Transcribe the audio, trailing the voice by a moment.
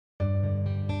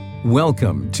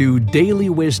Welcome to Daily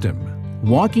Wisdom,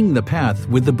 Walking the Path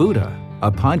with the Buddha,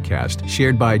 a podcast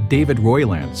shared by David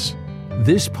Roylance.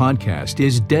 This podcast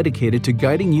is dedicated to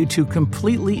guiding you to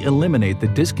completely eliminate the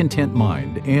discontent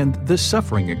mind and the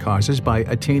suffering it causes by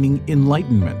attaining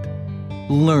enlightenment.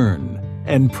 Learn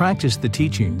and practice the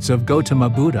teachings of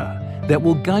Gautama Buddha that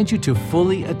will guide you to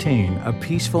fully attain a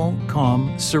peaceful,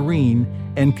 calm, serene,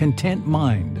 and content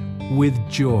mind with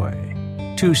joy.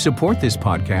 To support this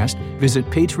podcast, visit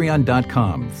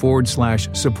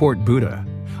patreon.com/support Buddha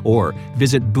or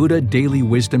visit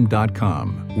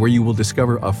buddhadailywisdom.com, where you will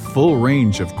discover a full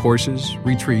range of courses,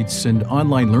 retreats, and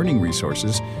online learning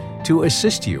resources to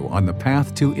assist you on the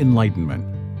path to enlightenment.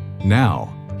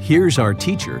 Now, here's our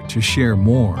teacher to share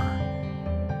more.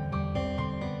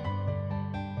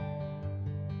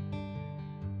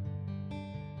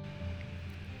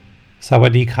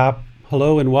 Sawadee Kap.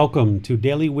 Hello and welcome to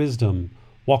Daily Wisdom,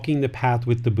 Walking the Path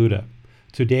with the Buddha.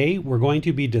 Today, we're going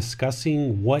to be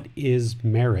discussing what is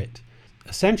merit.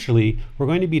 Essentially, we're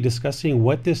going to be discussing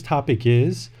what this topic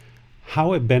is,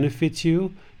 how it benefits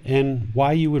you, and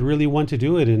why you would really want to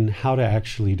do it and how to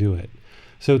actually do it.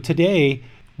 So today,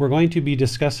 we're going to be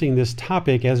discussing this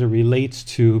topic as it relates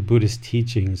to Buddhist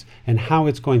teachings and how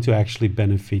it's going to actually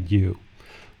benefit you.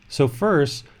 So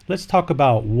first, let's talk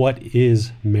about what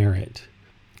is merit.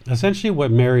 Essentially,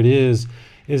 what merit is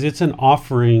it's an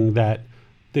offering that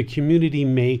the community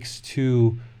makes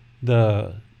to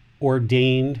the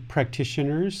ordained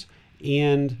practitioners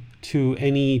and to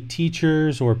any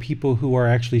teachers or people who are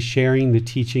actually sharing the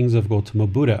teachings of Gautama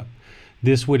Buddha.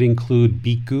 This would include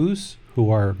bhikkhus, who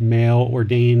are male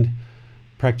ordained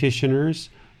practitioners,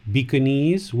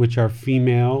 bhikkhunis, which are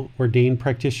female ordained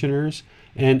practitioners,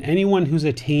 and anyone who's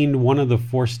attained one of the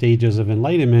four stages of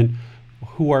enlightenment,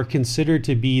 who are considered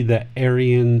to be the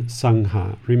Aryan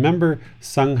Sangha. Remember,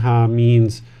 Sangha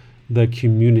means the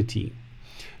community.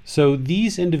 So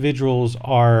these individuals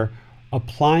are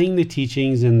applying the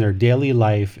teachings in their daily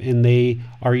life, and they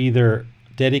are either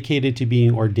dedicated to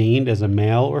being ordained as a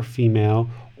male or female,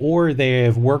 or they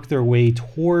have worked their way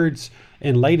towards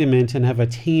enlightenment and have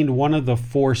attained one of the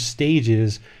four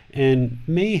stages and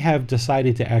may have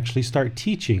decided to actually start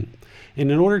teaching.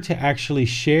 And in order to actually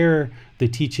share the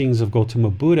teachings of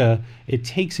Gautama Buddha, it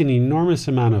takes an enormous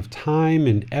amount of time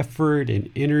and effort and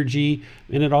energy,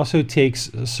 and it also takes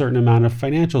a certain amount of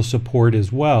financial support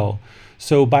as well.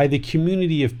 So by the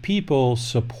community of people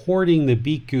supporting the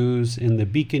bhikkhus and the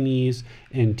bhikkhunis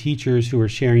and teachers who are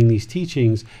sharing these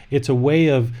teachings, it's a way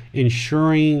of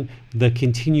ensuring the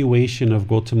continuation of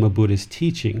Gautama Buddha's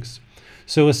teachings.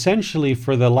 So essentially,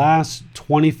 for the last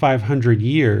 2,500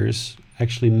 years,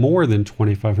 actually more than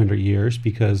 2,500 years,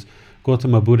 because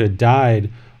Gautama Buddha died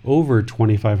over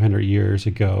 2,500 years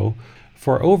ago.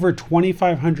 For over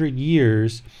 2,500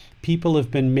 years, people have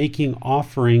been making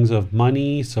offerings of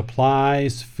money,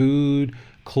 supplies, food,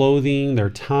 clothing,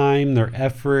 their time, their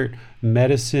effort,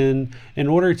 medicine, in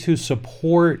order to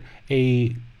support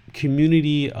a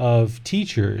community of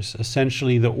teachers,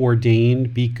 essentially the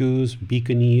ordained bhikkhus,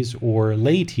 bhikkhunis, or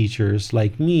lay teachers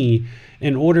like me,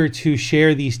 in order to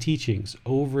share these teachings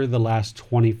over the last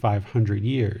 2,500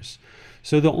 years.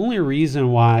 So the only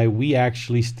reason why we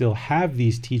actually still have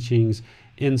these teachings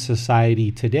in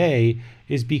society today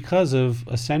is because of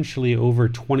essentially over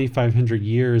 2,500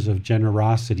 years of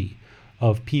generosity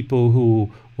of people who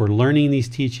were learning these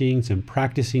teachings and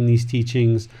practicing these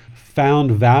teachings,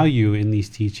 found value in these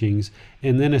teachings,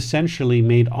 and then essentially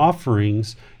made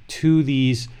offerings to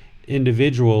these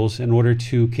individuals in order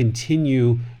to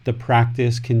continue the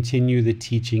practice, continue the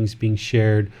teachings being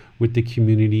shared with the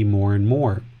community more and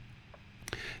more.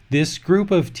 This group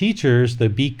of teachers, the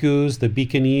bhikkhus, the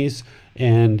bhikkhunis,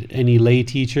 and any lay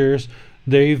teachers,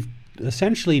 they've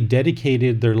essentially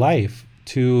dedicated their life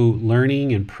to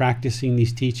learning and practicing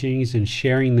these teachings and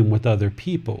sharing them with other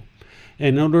people.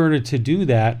 And in order to do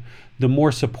that, the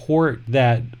more support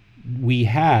that we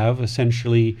have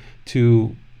essentially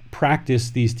to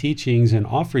practice these teachings and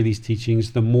offer these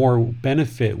teachings, the more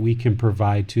benefit we can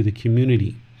provide to the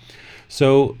community.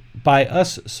 So by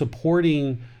us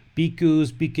supporting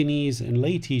bhikkhus, bhikkhunis, and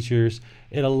lay teachers,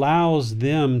 it allows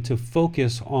them to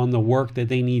focus on the work that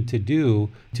they need to do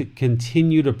to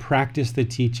continue to practice the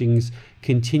teachings,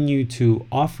 continue to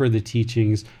offer the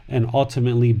teachings, and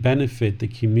ultimately benefit the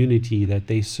community that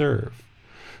they serve.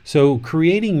 So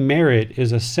creating merit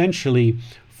is essentially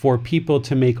for people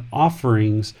to make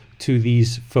offerings to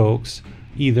these folks,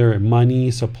 either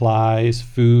money, supplies,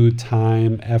 food,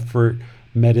 time, effort,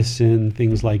 medicine,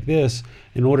 things like this,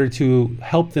 in order to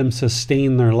help them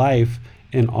sustain their life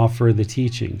and offer the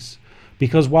teachings.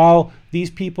 Because while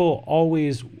these people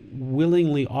always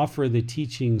willingly offer the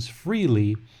teachings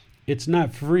freely, it's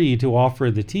not free to offer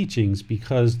the teachings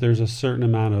because there's a certain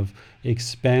amount of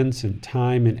expense and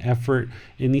time and effort,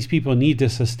 and these people need to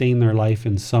sustain their life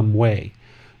in some way.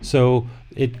 So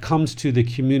it comes to the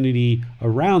community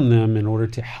around them in order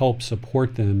to help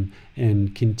support them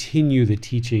and continue the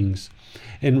teachings.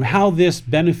 And how this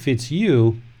benefits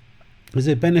you is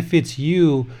it benefits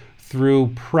you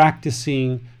through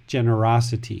practicing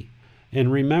generosity.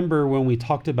 And remember when we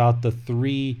talked about the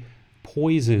 3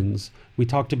 poisons, we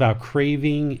talked about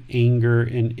craving, anger,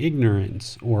 and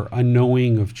ignorance, or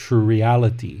unknowing of true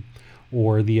reality.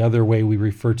 Or the other way we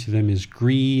refer to them is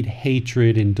greed,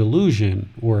 hatred, and delusion,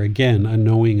 or again,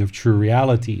 unknowing of true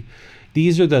reality.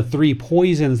 These are the 3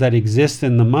 poisons that exist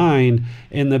in the mind,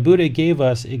 and the Buddha gave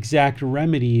us exact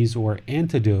remedies or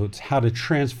antidotes, how to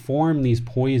transform these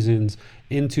poisons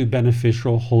into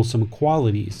beneficial, wholesome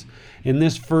qualities. In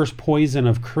this first poison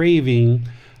of craving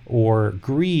or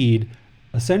greed,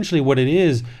 essentially what it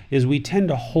is we tend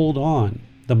to hold on.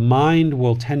 The mind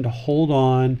will tend to hold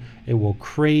on, it will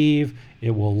crave,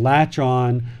 it will latch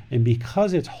on, and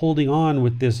because it's holding on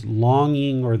with this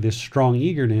longing or this strong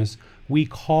eagerness, we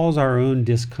cause our own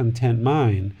discontent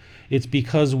mind. It's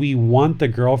because we want the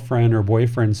girlfriend or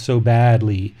boyfriend so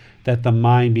badly that the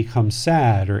mind becomes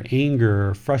sad or anger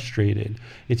or frustrated.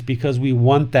 It's because we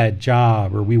want that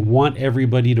job, or we want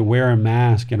everybody to wear a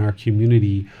mask in our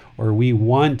community, or we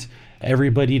want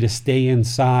everybody to stay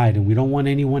inside and we don't want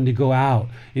anyone to go out.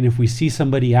 And if we see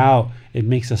somebody out, it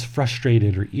makes us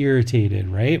frustrated or irritated,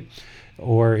 right?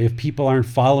 Or if people aren't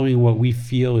following what we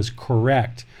feel is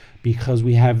correct, because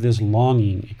we have this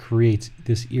longing, it creates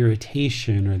this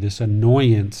irritation or this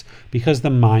annoyance because the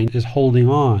mind is holding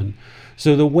on.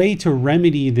 So the way to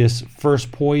remedy this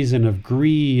first poison of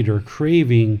greed or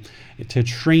craving, to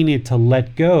train it to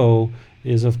let go,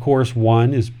 is of course,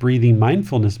 one is breathing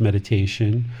mindfulness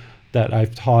meditation that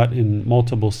I've taught in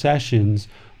multiple sessions,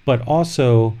 but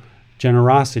also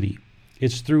generosity.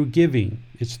 It's through giving,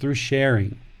 it's through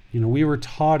sharing. We were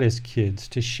taught as kids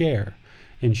to share.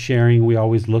 And sharing we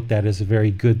always looked at as a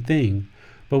very good thing,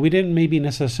 but we didn't maybe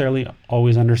necessarily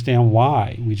always understand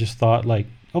why. We just thought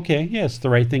okay, yeah, it's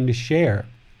the right thing to share.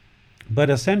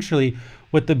 But essentially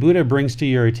what the Buddha brings to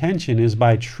your attention is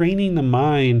by training the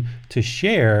mind to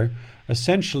share,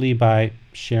 essentially by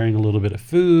sharing a little bit of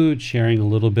food, sharing a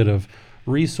little bit of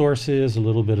resources, a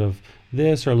little bit of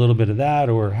this or a little bit of that,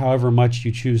 or however much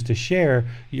you choose to share,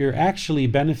 you're actually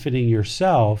benefiting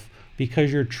yourself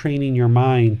because you're training your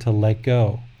mind to let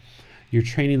go. You're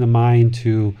training the mind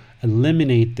to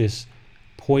eliminate this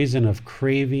poison of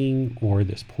craving or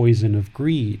this poison of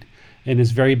greed. And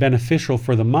it's very beneficial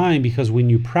for the mind because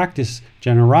when you practice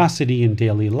generosity in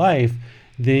daily life,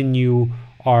 then you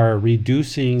are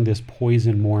reducing this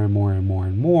poison more and more and more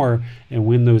and more. And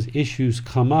when those issues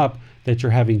come up that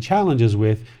you're having challenges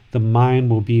with, the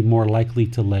mind will be more likely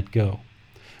to let go.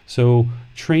 So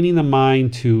training the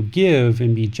mind to give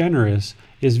and be generous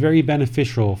is very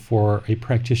beneficial for a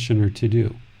practitioner to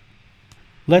do.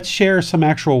 Let's share some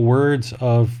actual words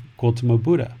of Gautama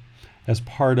Buddha as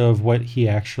part of what he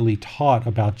actually taught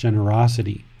about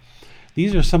generosity.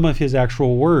 These are some of his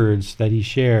actual words that he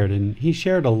shared, and he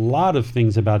shared a lot of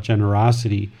things about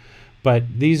generosity, but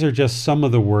these are just some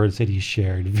of the words that he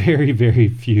shared. Very, very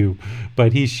few,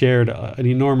 but he shared an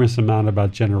enormous amount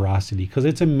about generosity because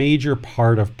it's a major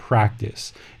part of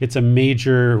practice. It's a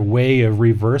major way of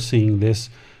reversing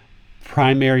this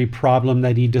primary problem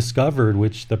that he discovered,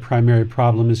 which the primary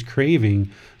problem is craving.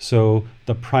 So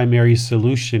the primary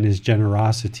solution is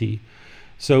generosity.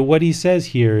 So what he says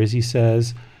here is he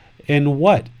says, "And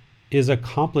what is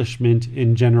accomplishment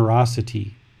in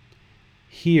generosity?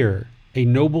 Here, a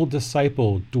noble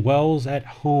disciple dwells at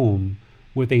home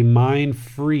with a mind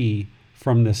free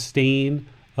from the stain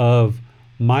of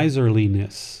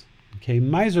miserliness." Okay,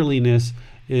 miserliness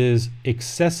is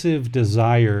excessive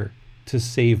desire to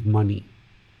save money.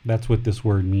 That's what this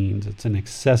word means. It's an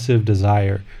excessive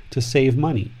desire to save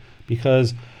money.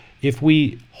 Because if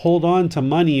we hold on to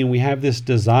money and we have this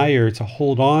desire to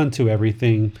hold on to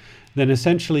everything, then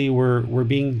essentially we're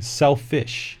being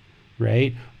selfish,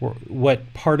 right?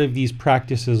 What part of these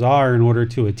practices are in order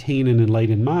to attain an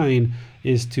enlightened mind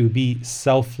is to be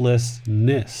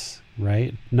selflessness,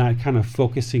 right? Not kind of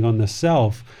focusing on the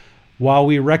self. While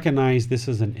we recognize this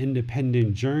is an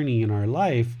independent journey in our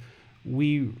life,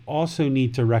 we also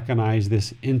need to recognize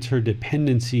this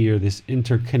interdependency or this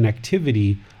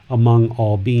interconnectivity among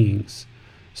all beings.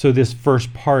 So this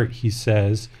first part, he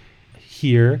says,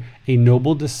 here a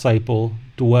noble disciple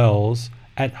dwells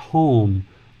at home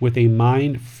with a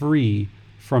mind free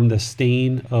from the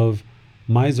stain of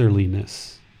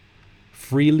miserliness.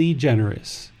 freely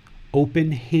generous,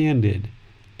 open-handed,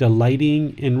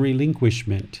 delighting in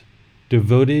relinquishment,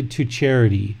 devoted to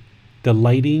charity,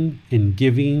 delighting in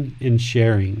giving and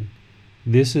sharing.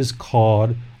 This is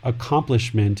called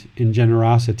accomplishment in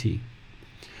generosity.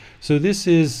 So this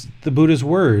is the Buddha's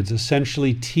words,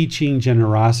 essentially teaching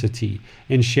generosity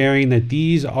and sharing that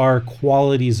these are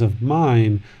qualities of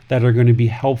mind that are going to be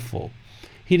helpful.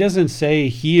 He doesn't say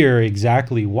here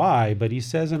exactly why, but he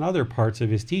says in other parts of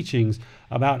his teachings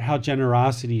about how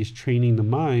generosity is training the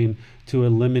mind to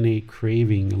eliminate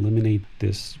craving, eliminate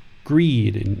this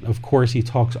greed. And of course, he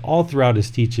talks all throughout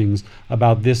his teachings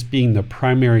about this being the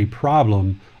primary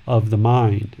problem of the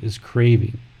mind, is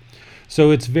craving.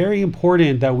 So it's very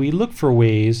important that we look for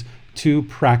ways to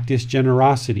practice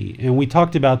generosity. And we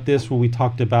talked about this when we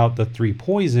talked about the 3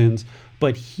 poisons,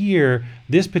 but here,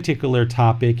 this particular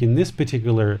topic in this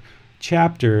particular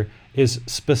chapter is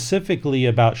specifically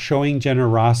about showing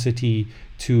generosity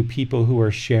to people who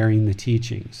are sharing the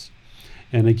teachings.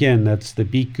 And again, that's the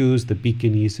bhikkhus, the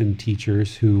bhikkhunis, and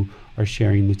teachers who are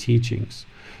sharing the teachings.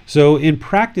 So in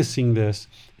practicing this,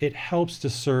 it helps to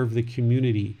serve the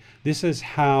community. This is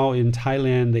how in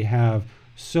Thailand they have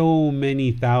so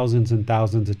many thousands and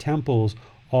thousands of temples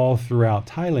all throughout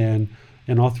Thailand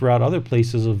and all throughout other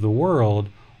places of the world.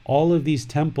 All of these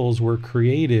temples were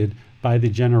created by the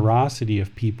generosity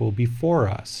of people before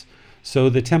us. So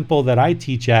the temple that I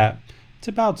teach at, it's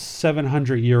about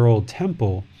 700-year-old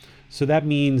temple. So that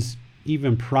means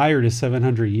even prior to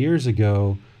 700 years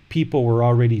ago, people were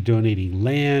already donating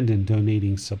land and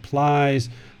donating supplies,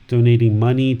 donating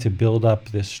money to build up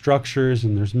the structures,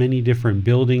 and there's many different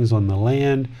buildings on the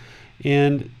land.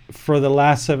 And for the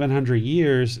last 700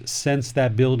 years, since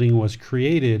that building was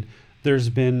created, there's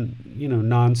been,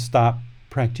 nonstop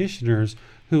practitioners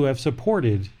who have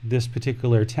supported this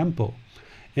particular temple.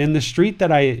 In the street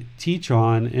that I teach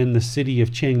on in the city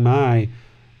of Chiang Mai,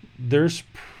 there's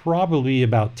probably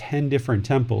about 10 different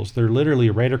temples. They're literally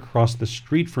right across the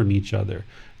street from each other.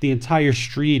 The entire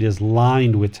street is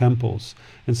lined with temples,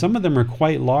 and some of them are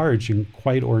quite large and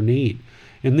quite ornate.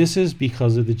 And this is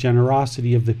because of the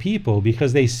generosity of the people,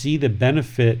 because they see the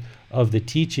benefit of the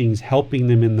teachings helping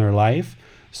them in their life.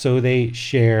 So they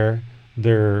share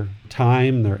their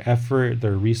time, their effort,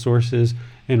 their resources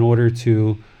in order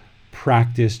to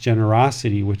practice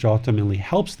generosity, which ultimately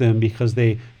helps them because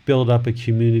they build up a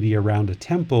community around a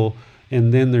temple.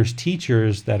 And then there's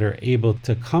teachers that are able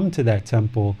to come to that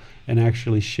temple and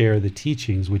actually share the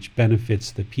teachings, which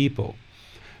benefits the people.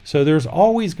 So there's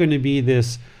always going to be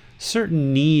this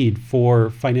certain need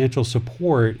for financial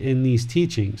support in these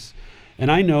teachings.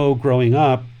 And I know growing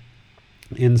up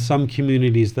in some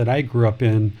communities that I grew up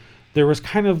in, there was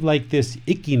kind of like this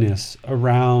ickiness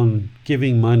around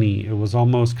giving money. It was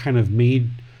almost kind of made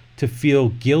to feel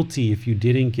guilty if you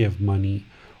didn't give money,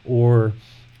 or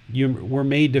you were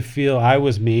made to feel, I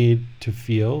was made to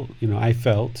feel, I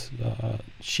felt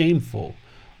shameful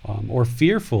or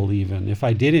fearful even if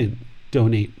I didn't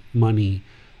donate money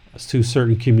to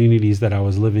certain communities that I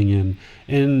was living in.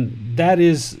 And that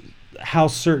is how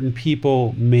certain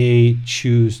people may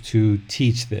choose to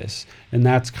teach this. And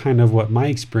that's kind of what my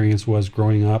experience was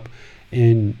growing up.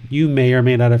 And you may or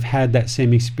may not have had that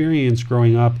same experience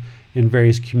growing up in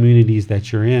various communities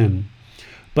that you're in.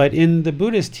 But in the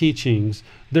Buddhist teachings,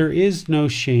 there is no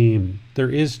shame, there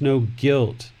is no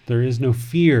guilt, there is no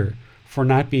fear for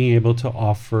not being able to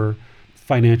offer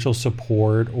financial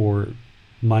support or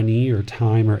money or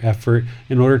time or effort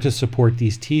in order to support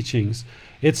these teachings.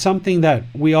 It's something that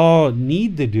we all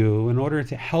need to do in order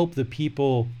to help the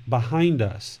people behind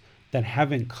us that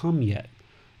haven't come yet,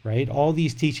 right? All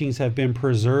these teachings have been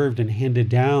preserved and handed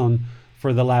down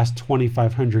for the last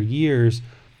 2,500 years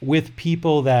with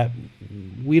people that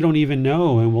we don't even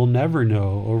know and will never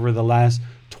know. Over the last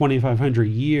 2,500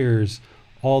 years,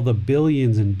 all the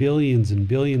billions and billions and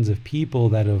billions of people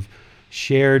that have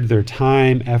shared their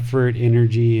time, effort,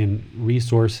 energy, and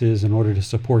resources in order to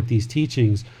support these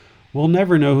teachings. We'll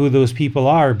never know who those people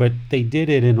are, but they did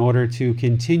it in order to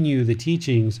continue the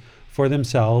teachings for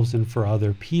themselves and for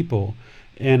other people.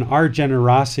 And our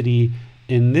generosity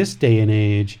in this day and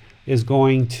age is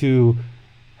going to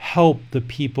help the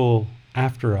people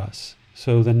after us.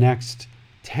 So the next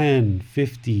 10,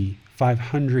 50,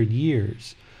 500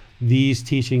 years, these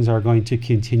teachings are going to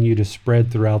continue to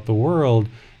spread throughout the world.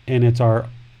 And it's our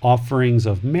offerings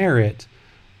of merit,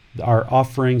 our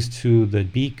offerings to the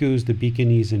bhikkhus, the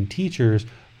bhikkhunis, and teachers,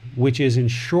 which is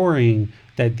ensuring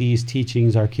that these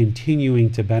teachings are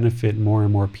continuing to benefit more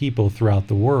and more people throughout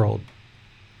the world.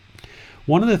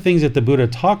 One of the things that the Buddha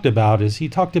talked about is he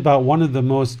talked about one of the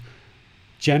most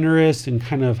generous and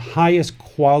kind of highest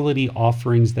quality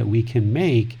offerings that we can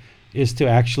make is to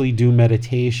actually do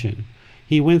meditation.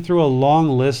 He went through a long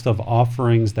list of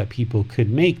offerings that people could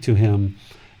make to him,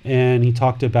 and he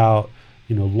talked about,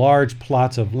 large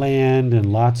plots of land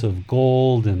and lots of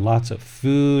gold and lots of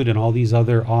food and all these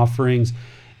other offerings.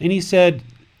 And he said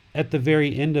at the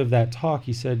very end of that talk,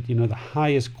 he said, the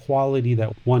highest quality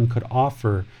that one could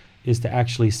offer is to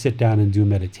actually sit down and do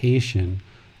meditation,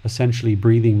 essentially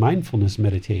breathing mindfulness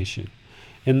meditation.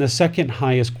 And the second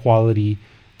highest quality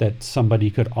that somebody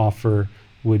could offer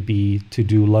would be to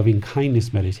do loving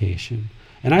kindness meditation.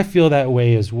 And I feel that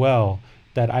way as well,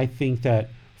 that I think that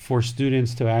for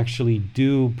students to actually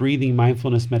do breathing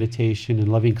mindfulness meditation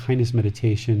and loving kindness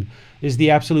meditation is the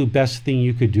absolute best thing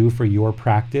you could do for your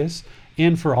practice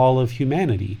and for all of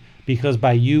humanity. Because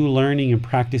by you learning and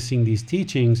practicing these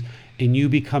teachings and you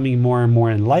becoming more and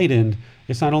more enlightened,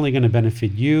 it's not only going to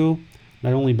benefit you,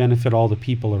 not only benefit all the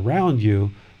people around you,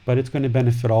 but it's going to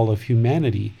benefit all of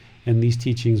humanity. And these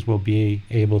teachings will be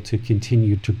able to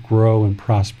continue to grow and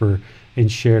prosper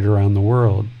and shared around the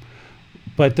world.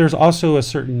 But there's also a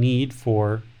certain need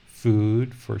for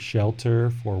food, for shelter,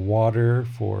 for water,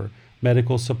 for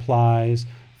medical supplies,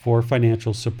 for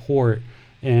financial support.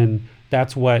 And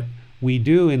that's what we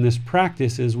do in this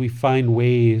practice, is we find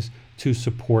ways to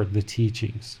support the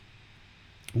teachings.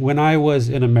 When I was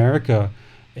in America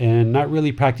and not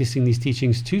really practicing these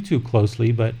teachings too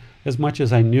closely, but as much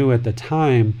as I knew at the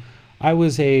time, I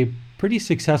was a pretty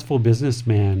successful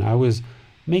businessman. I was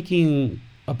making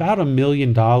about $1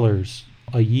 million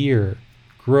a year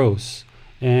gross.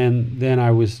 And then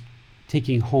I was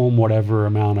taking home whatever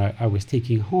amount I was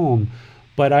taking home.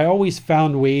 But I always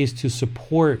found ways to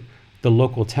support the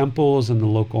local temples and the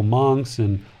local monks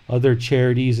and other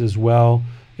charities as well.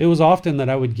 It was often that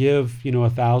I would give,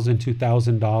 $1,000,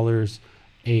 $2,000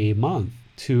 a month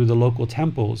to the local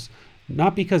temples,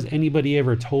 not because anybody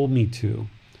ever told me to,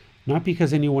 not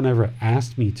because anyone ever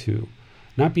asked me to,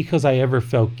 not because I ever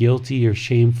felt guilty or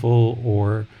shameful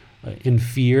or in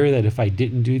fear that if I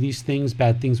didn't do these things,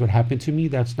 bad things would happen to me.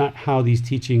 That's not how these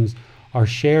teachings are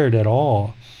shared at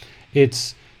all.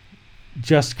 It's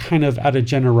just kind of out of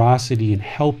generosity and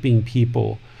helping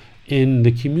people in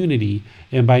the community.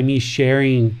 And by me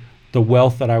sharing the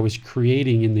wealth that I was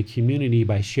creating in the community,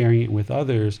 by sharing it with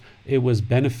others, it was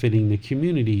benefiting the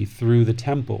community through the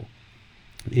temple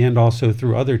and also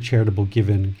through other charitable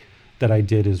giving that I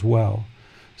did as well.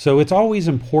 So it's always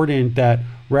important that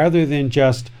rather than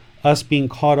just us being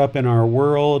caught up in our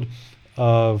world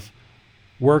of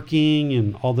working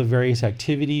and all the various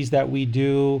activities that we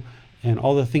do and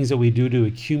all the things that we do to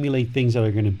accumulate things that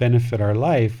are going to benefit our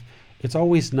life, it's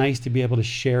always nice to be able to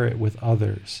share it with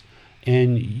others.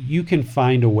 And you can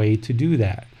find a way to do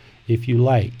that if you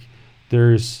like.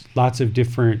 There's lots of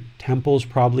different temples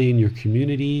probably in your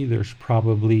community. There's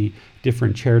probably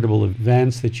different charitable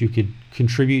events that you could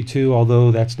contribute to, although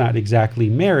that's not exactly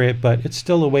merit, but it's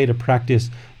still a way to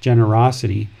practice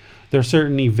generosity. There are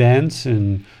certain events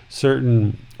and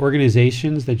certain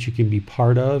organizations that you can be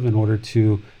part of in order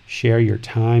to share your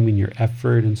time and your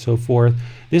effort and so forth.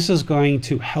 This is going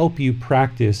to help you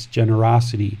practice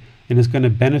generosity, and it's going to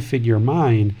benefit your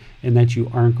mind in that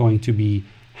you aren't going to be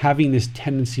having this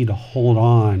tendency to hold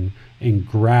on and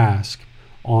grasp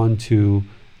onto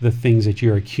the things that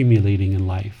you're accumulating in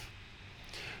life.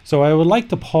 So I would like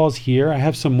to pause here. I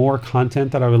have some more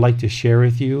content that I would like to share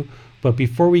with you. But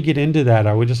before we get into that,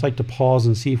 I would just like to pause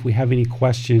and see if we have any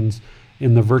questions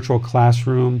in the virtual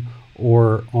classroom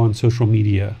or on social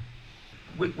media.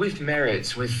 With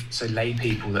merits, so lay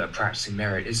people that are practicing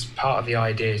merit, is part of the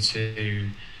idea to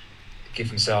give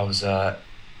themselves a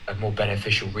more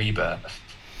beneficial rebirth.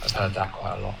 I've heard that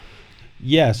quite a lot.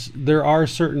 Yes, there are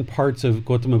certain parts of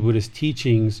Gautama Buddha's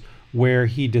teachings where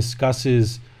he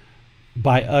discusses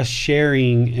by us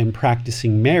sharing and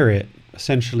practicing merit,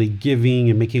 essentially giving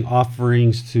and making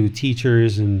offerings to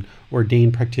teachers and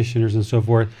ordained practitioners and so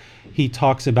forth, he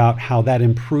talks about how that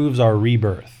improves our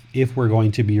rebirth if we're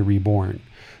going to be reborn.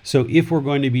 So if we're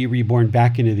going to be reborn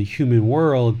back into the human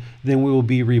world, then we will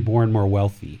be reborn more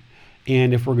wealthy.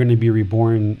 And if we're going to be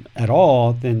reborn at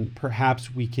all, then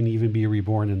perhaps we can even be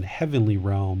reborn in the heavenly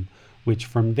realm, which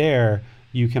from there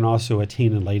you can also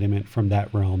attain enlightenment from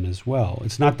that realm as well.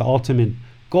 It's not the ultimate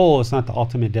goal, it's not the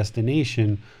ultimate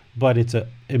destination, but it's an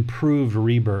improved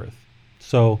rebirth.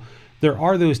 So there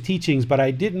are those teachings, but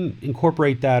I didn't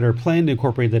incorporate that or plan to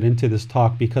incorporate that into this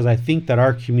talk because I think that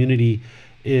our community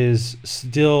is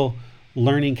still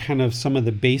learning kind of some of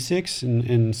the basics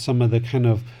and some of the kind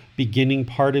of beginning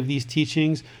part of these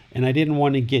teachings. And I didn't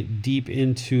want to get deep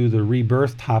into the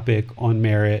rebirth topic on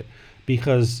merit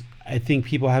because I think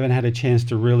people haven't had a chance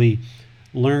to really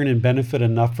learn and benefit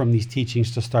enough from these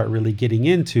teachings to start really getting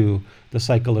into the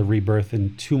cycle of rebirth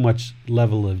in too much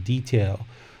level of detail.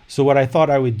 So what I thought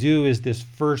I would do is this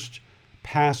first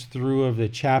pass through of the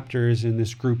chapters in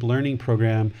this group learning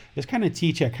program is kind of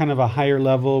teach at kind of a higher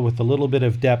level with a little bit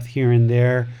of depth here and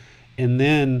there. And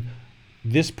then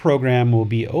this program will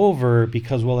be over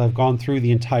because we'll have gone through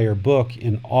the entire book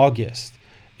in August.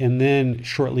 And then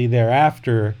shortly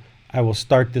thereafter, I will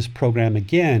start this program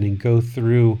again and go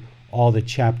through all the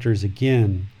chapters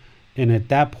again. And at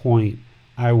that point,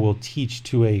 I will teach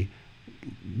to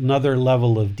another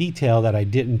level of detail that I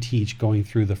didn't teach going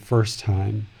through the first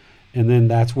time. And then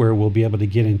that's where we'll be able to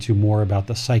get into more about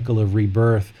the cycle of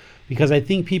rebirth, because I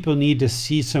think people need to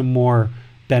see some more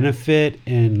benefit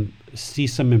and see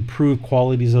some improved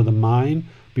qualities of the mind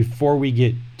before we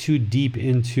get too deep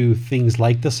into things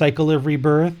like the cycle of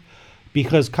rebirth.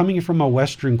 Because coming from a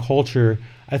Western culture,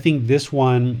 I think this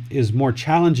one is more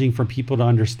challenging for people to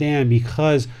understand,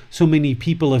 because so many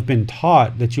people have been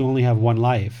taught that you only have one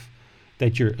life,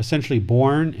 that you're essentially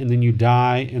born and then you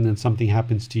die and then something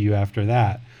happens to you after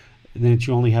that, and that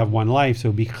you only have one life.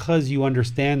 So because you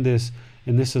understand this,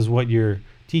 and this is what your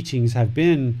teachings have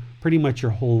been pretty much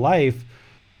your whole life,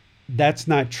 that's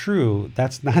not true.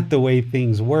 That's not the way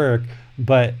things work.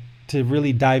 But to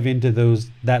really dive into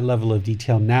that level of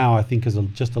detail now, I think is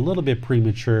just a little bit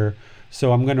premature.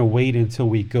 So I'm going to wait until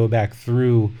we go back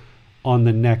through on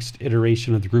the next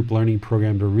iteration of the group learning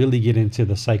program to really get into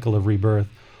the cycle of rebirth.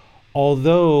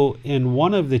 Although in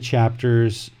one of the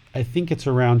chapters, I think it's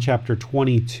around chapter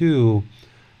 22,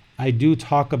 I do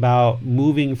talk about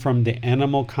moving from the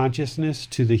animal consciousness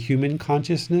to the human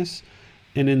consciousness.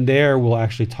 And in there, we'll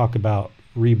actually talk about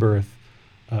rebirth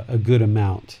a good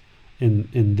amount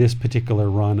in this particular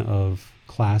run of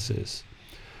classes.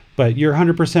 But you're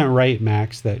 100% right,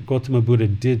 Max, that Gautama Buddha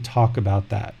did talk about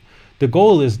that. The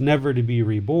goal is never to be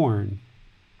reborn.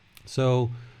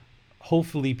 So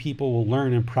hopefully people will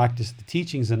learn and practice the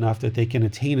teachings enough that they can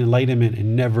attain enlightenment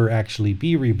and never actually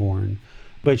be reborn.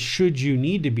 But should you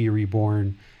need to be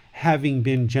reborn, having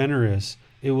been generous,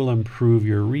 it will improve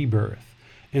your rebirth.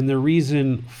 And the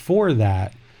reason for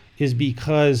that is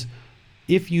because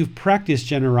if you've practiced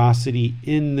generosity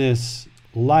in this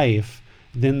life,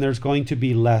 then there's going to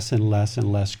be less and less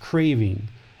and less craving.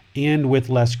 And with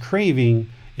less craving,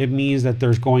 it means that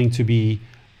there's going to be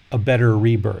a better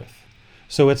rebirth.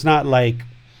 So it's not like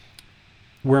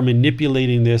we're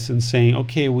manipulating this and saying,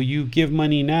 okay, well, you give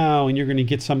money now and you're going to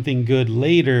get something good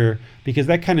later, because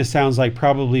that kind of sounds like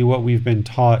probably what we've been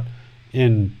taught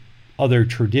in other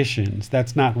traditions.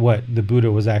 That's not what the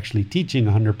Buddha was actually teaching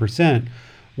 100%.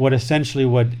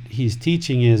 What he's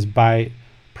teaching is by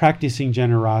practicing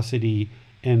generosity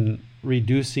and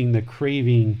reducing the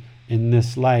craving in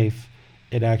this life,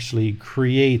 it actually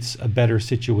creates a better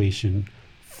situation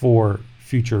for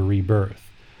future rebirth.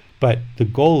 But the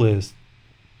goal is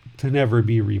to never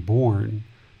be reborn.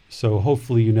 So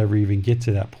hopefully you never even get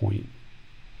to that point.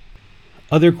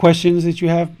 Other questions that you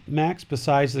have, Max,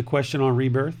 besides the question on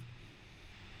rebirth?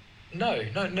 No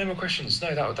more questions.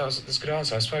 No, that's a good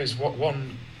answer. I suppose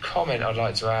one comment I'd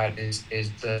like to add is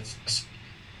that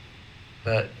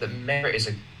merit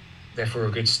is therefore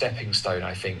a good stepping stone,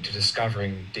 I think, to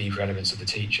discovering deeper elements of the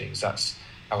teachings. That's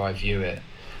how I view it,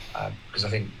 because I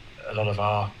think a lot of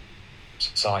our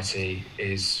society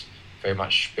is very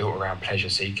much built around pleasure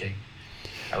seeking,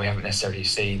 and we haven't necessarily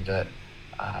seen that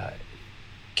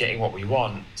getting what we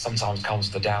want sometimes comes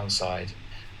with the downside,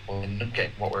 or not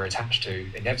getting what we're attached to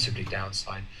inevitably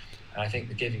downside. And I think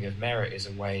the giving of merit is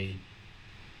a way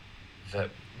that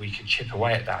we can chip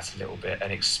away at that a little bit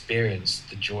and experience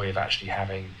the joy of actually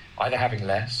having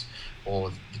less,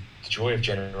 or the joy of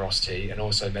generosity, and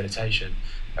also meditation.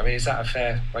 I mean, is that a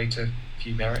fair way to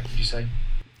view merit, would you say?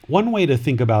 One way to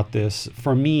think about this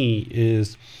for me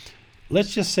is,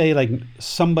 let's just say like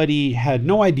somebody had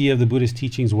no idea of the Buddhist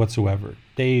teachings whatsoever.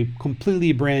 They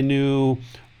completely brand new,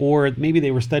 or maybe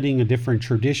they were studying a different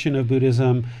tradition of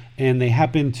Buddhism and they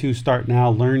happen to start now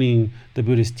learning the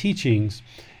Buddhist teachings.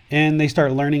 And they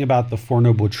start learning about the Four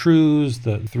Noble Truths,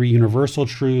 the Three Universal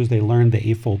Truths. They learn the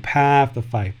Eightfold Path, the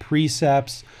 5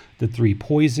 Precepts, the 3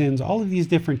 Poisons, all of these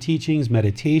different teachings,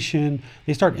 meditation.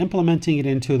 They start implementing it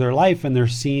into their life, and they're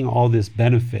seeing all this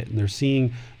benefit, and they're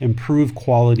seeing improved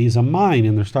qualities of mind,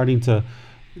 and they're starting to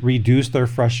reduce their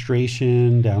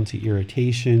frustration down to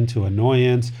irritation, to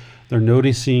annoyance. They're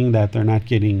noticing that they're not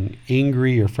getting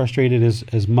angry or frustrated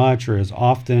as much or as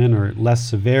often, or less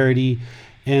severity.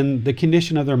 And the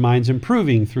condition of their mind's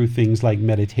improving through things like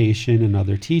meditation and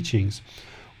other teachings.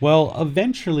 Well,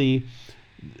 eventually,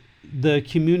 the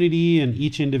community and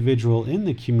each individual in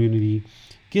the community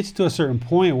gets to a certain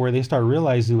point where they start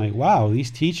realizing like, wow,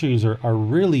 these teachings are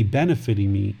really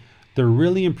benefiting me. They're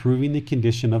really improving the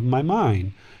condition of my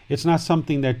mind. It's not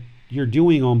something that you're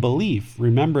doing on belief.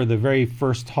 Remember, the very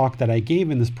first talk that I gave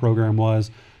in this program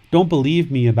was, don't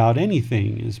believe me about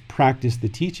anything, is practice the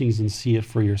teachings and see it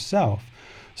for yourself.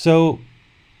 So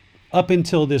up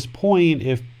until this point,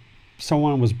 if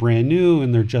someone was brand new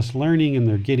and they're just learning and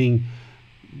they're getting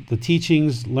the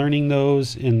teachings, learning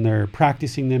those, and they're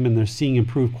practicing them and they're seeing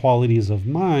improved qualities of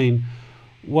mind,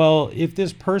 well, if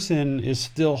this person is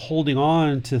still holding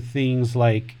on to things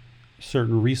like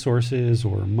certain resources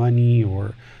or money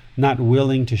or not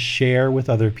willing to share with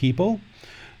other people,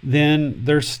 then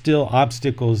there's still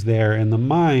obstacles there in the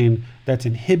mind that's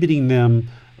inhibiting them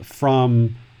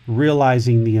from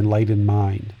realizing the enlightened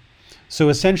mind. So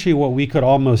essentially what we could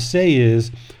almost say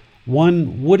is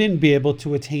one wouldn't be able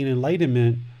to attain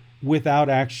enlightenment without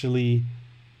actually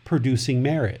producing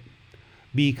merit,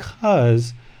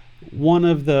 because one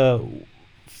of the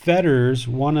fetters,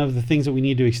 one of the things that we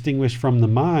need to extinguish from the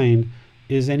mind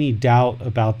is any doubt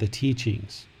about the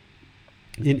teachings.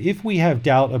 And if we have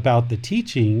doubt about the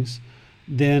teachings,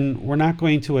 then we're not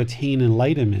going to attain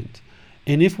enlightenment.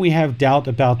 And if we have doubt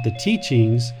about the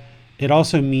teachings, it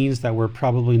also means that we're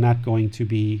probably not going to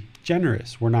be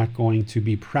generous. We're not going to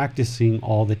be practicing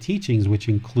all the teachings, which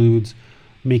includes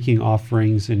making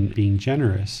offerings and being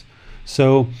generous.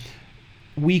 So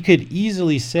we could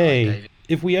easily say,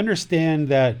 if we understand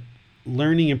that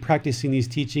learning and practicing these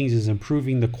teachings is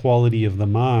improving the quality of the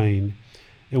mind,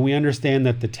 and we understand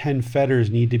that the 10 fetters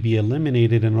need to be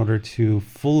eliminated in order to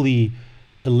fully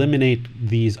eliminate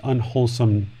these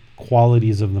unwholesome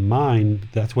qualities of the mind,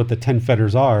 that's what the 10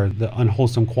 fetters are, the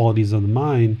unwholesome qualities of the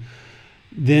mind,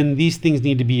 then these things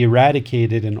need to be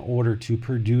eradicated in order to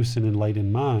produce an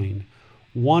enlightened mind.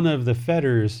 One of the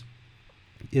fetters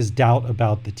is doubt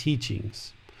about the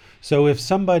teachings. So if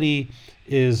somebody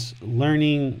is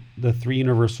learning the 3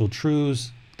 universal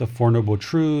truths, the 4 noble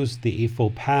truths, the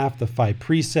Eightfold Path, the 5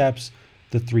 precepts,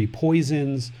 the 3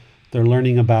 poisons, they're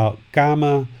learning about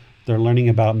Kama, they're learning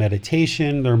about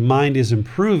meditation, their mind is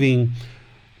improving,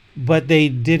 but they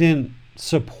didn't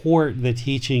support the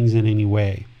teachings in any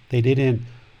way. They didn't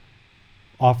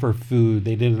offer food,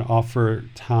 they didn't offer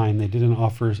time, they didn't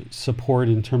offer support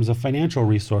in terms of financial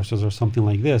resources or something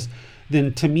like this.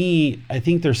 Then to me, I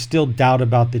think there's still doubt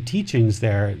about the teachings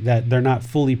there, that they're not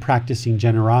fully practicing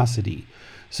generosity.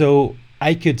 So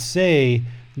I could say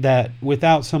that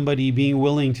without somebody being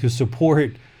willing to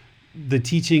support the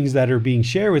teachings that are being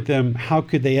shared with them, how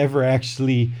could they ever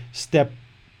actually step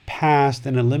past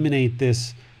and eliminate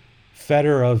this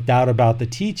fetter of doubt about the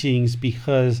teachings,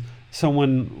 because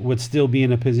someone would still be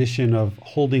in a position of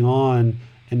holding on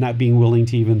and not being willing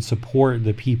to even support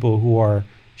the people who are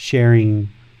sharing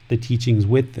the teachings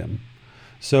with them.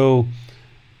 So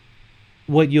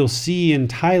what you'll see in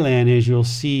Thailand is you'll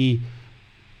see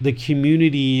the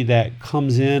community that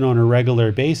comes in on a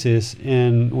regular basis,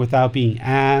 and without being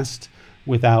asked,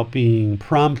 without being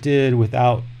prompted,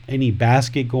 without any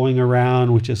basket going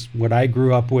around, which is what I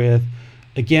grew up with,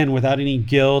 again, without any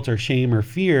guilt or shame or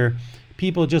fear,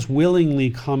 people just willingly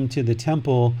come to the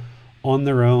temple on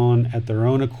their own, at their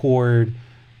own accord,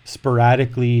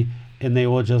 sporadically, and they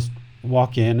will just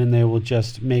walk in and they will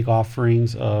just make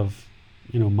offerings of,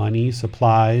 money,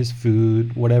 supplies,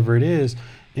 food, whatever it is,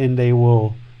 and they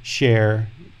will share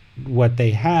what they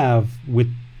have with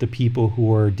the people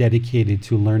who are dedicated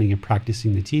to learning and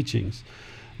practicing the teachings.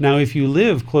 Now, if you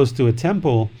live close to a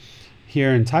temple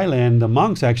here in Thailand, the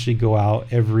monks actually go out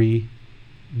every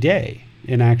day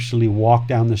and actually walk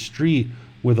down the street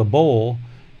with a bowl,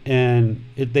 and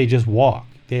they just walk.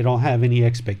 They don't have any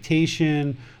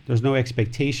expectation. There's no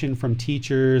expectation from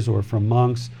teachers or from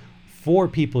monks for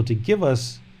people to give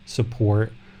us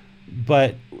support,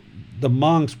 but the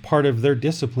monks, part of their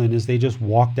discipline is they just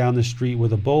walk down the street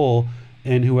with a bowl,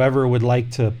 and whoever would like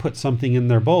to put something in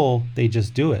their bowl, they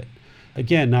just do it.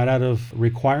 Again, not out of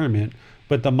requirement,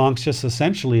 but the monks just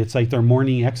essentially, it's like their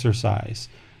morning exercise.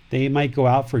 They might go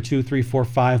out for 2, 3, 4,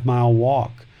 5 mile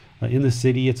walk. In the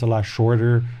city, it's a lot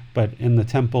shorter, but in the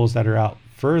temples that are out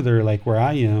further, like where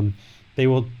I am, they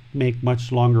will make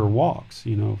much longer walks,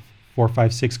 4,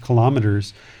 5, 6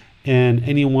 kilometers, and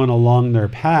anyone along their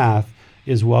path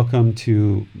is welcome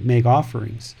to make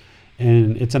offerings,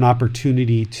 and it's an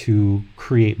opportunity to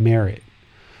create merit.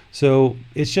 So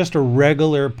it's just a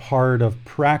regular part of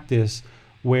practice,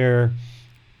 where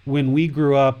when we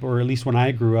grew up, or at least when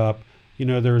I grew up,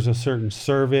 there was a certain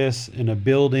service in a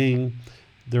building,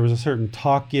 there was a certain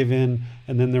talk given,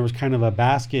 and then there was kind of a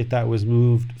basket that was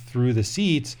moved through the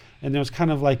seats, and there was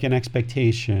kind of like an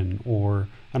expectation or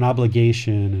an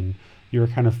obligation, and you were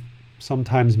kind of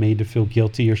sometimes made to feel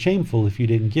guilty or shameful if you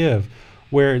didn't give,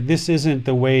 where this isn't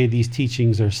the way these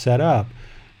teachings are set up.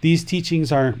 These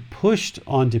teachings aren't pushed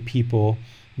onto people,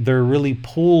 they're really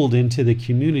pulled into the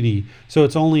community. So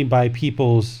it's only by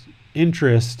people's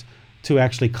interest to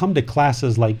actually come to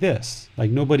classes like this.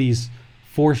 Like, nobody's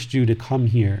forced you to come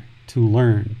here to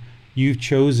learn. You've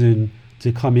chosen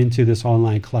to come into this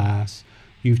online class.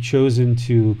 You've chosen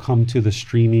to come to the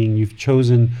streaming. You've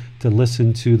chosen to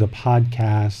listen to the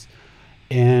podcast.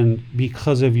 And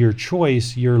because of your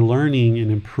choice, you're learning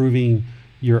and improving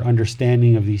your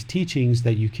understanding of these teachings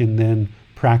that you can then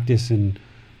practice and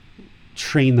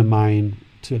train the mind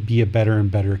to be a better and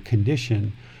better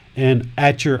condition. And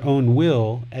at your own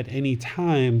will, at any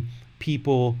time,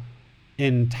 people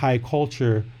in Thai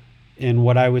culture, and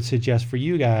what I would suggest for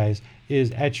you guys is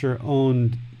at your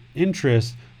own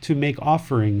interest to make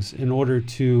offerings in order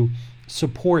to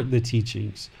support the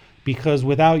teachings. Because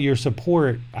without your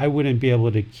support, I wouldn't be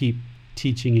able to keep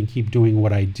teaching and keep doing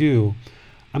what I do.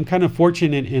 I'm kind of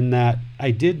fortunate in that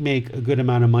I did make a good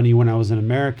amount of money when I was in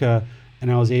America,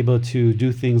 and I was able to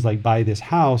do things like buy this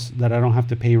house that I don't have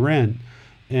to pay rent.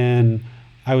 And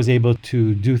I was able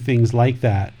to do things like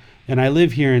that. And I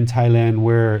live here in Thailand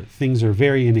where things are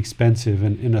very inexpensive,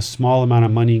 and a small amount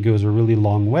of money goes a really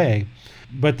long way.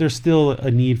 But there's still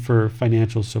a need for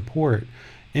financial support.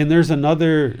 And there's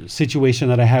another situation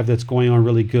that I have that's going on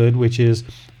really good, which is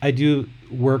I do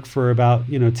work for about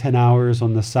 10 hours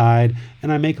on the side,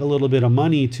 and I make a little bit of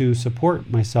money to support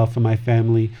myself and my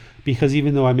family, because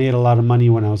even though I made a lot of money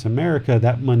when I was in America,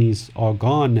 that money's all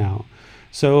gone now.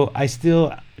 So I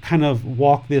still kind of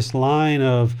walk this line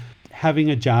of having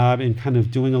a job and kind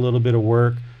of doing a little bit of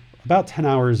work, about 10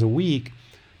 hours a week,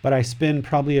 but I spend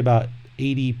probably about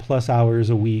 80 plus hours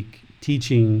a week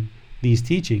teaching these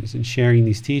teachings and sharing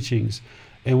these teachings.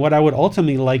 And what I would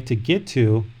ultimately like to get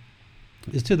to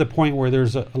is to the point where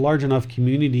there's a large enough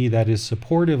community that is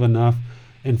supportive enough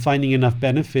and finding enough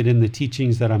benefit in the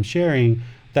teachings that I'm sharing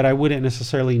that I wouldn't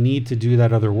necessarily need to do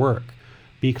that other work.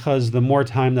 Because the more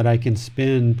time that I can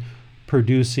spend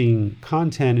producing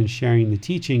content and sharing the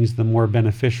teachings, the more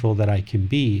beneficial that I can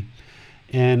be.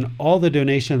 And all the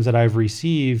donations that I've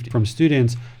received from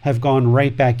students have gone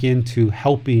right back into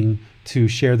helping to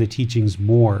share the teachings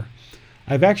more.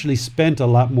 I've actually spent a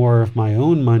lot more of my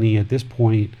own money at this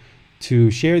point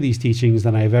to share these teachings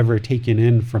than I've ever taken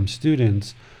in from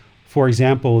students. For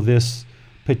example, this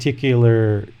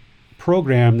particular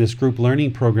program, this group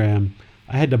learning program,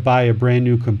 I had to buy a brand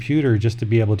new computer just to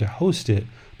be able to host it,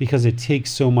 because it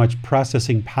takes so much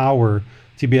processing power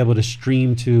to be able to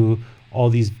stream to all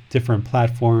these different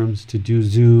platforms, to do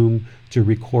Zoom, to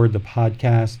record the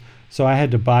podcast. So I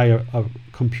had to buy a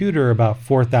computer about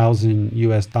 $4,000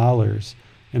 US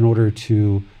in order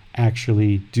to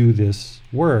actually do this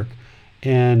work.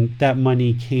 And that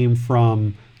money came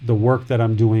from the work that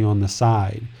I'm doing on the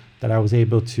side, that I was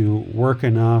able to work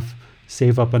enough,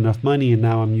 save up enough money, and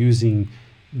now I'm using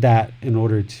that in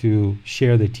order to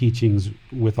share the teachings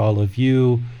with all of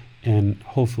you, and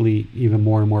hopefully even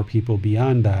more and more people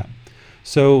beyond that.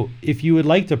 So if you would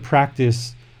like to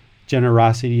practice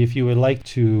generosity, if you would like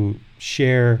to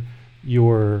share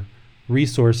your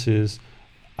resources,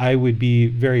 I would be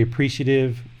very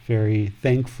appreciative, very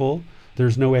thankful.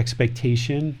 There's no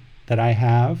expectation that I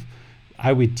have.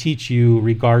 I would teach you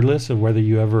regardless of whether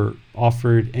you ever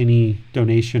offered any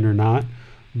donation or not.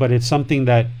 But it's something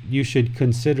that you should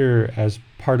consider as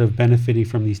part of benefiting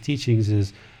from these teachings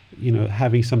is,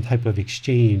 having some type of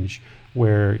exchange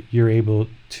where you're able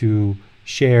to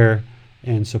share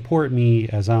and support me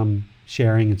as I'm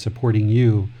sharing and supporting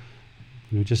you.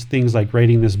 Just things like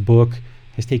writing this book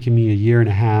has taken me a year and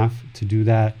a half to do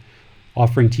that.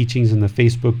 Offering teachings in the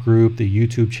Facebook group, the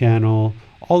YouTube channel,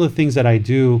 all the things that I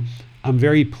do, I'm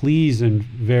very pleased and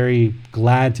very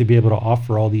glad to be able to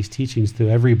offer all these teachings to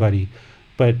everybody.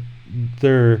 But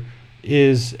there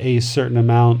is a certain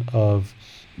amount of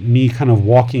me kind of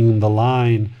walking the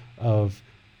line of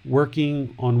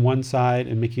working on one side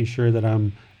and making sure that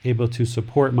I'm able to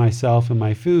support myself and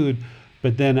my food,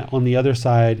 but then on the other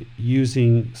side,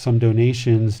 using some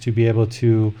donations to be able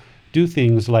to do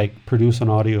things like produce an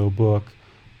audio book,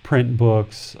 print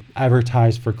books,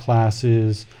 advertise for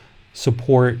classes,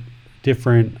 support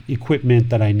different equipment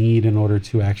that I need in order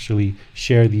to actually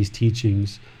share these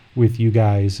teachings with you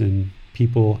guys and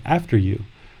people after you.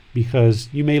 Because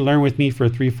you may learn with me for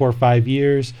 3, 4, 5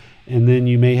 years, and then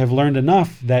you may have learned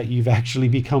enough that you've actually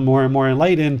become more and more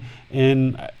enlightened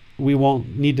and we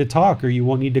won't need to talk, or you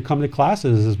won't need to come to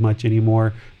classes as much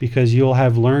anymore, because you'll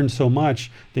have learned so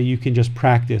much that you can just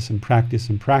practice and practice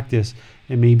and practice.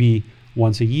 And maybe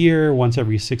once a year, once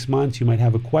every 6 months, you might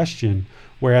have a question,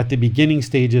 where at the beginning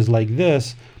stages like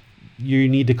this, you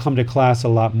need to come to class a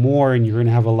lot more and you're going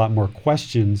to have a lot more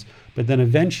questions. But then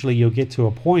eventually you'll get to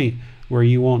a point where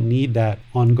you won't need that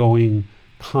ongoing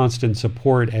constant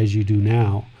support as you do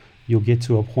now. You'll get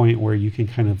to a point where you can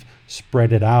kind of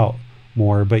spread it out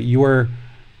more. But your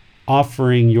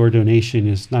offering your donation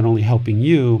is not only helping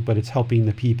you, but it's helping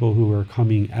the people who are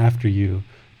coming after you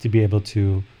to be able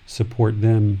to support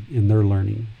them in their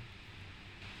learning.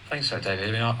 Thanks for that, David.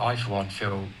 I mean, I for one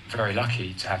feel very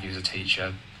lucky to have you as a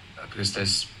teacher,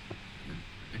 because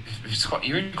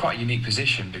you're in quite a unique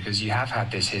position, because you have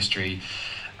had this history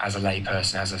as a lay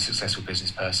person, as a successful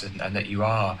business person, and that you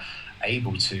are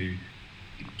able to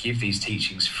give these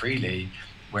teachings freely,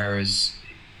 whereas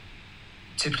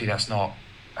typically that's not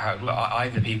how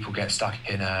either people get stuck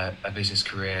in a business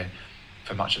career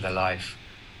for much of their life,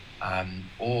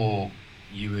 or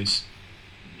you would,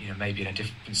 maybe in a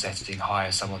different setting,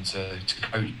 hire someone to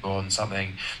coach you on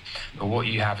something. But what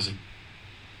you have is a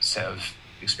set of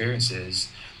experiences,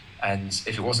 and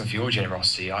if it wasn't for your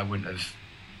generosity, I wouldn't have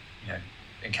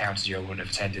encountered you. I wouldn't have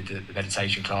attended the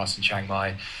meditation class in Chiang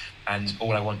Mai, and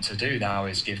all I want to do now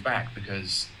is give back,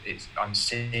 because I'm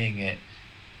seeing it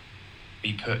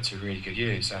be put to really good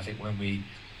use. I think when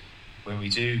we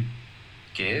do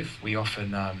give, we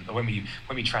often when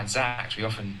we transact, we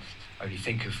often only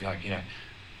think of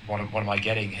what am I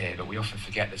getting here, but we often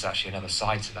forget there's actually another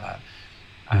side to that.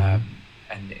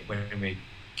 And when we're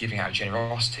giving out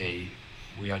generosity,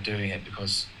 we are doing it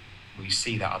because we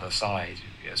see that other side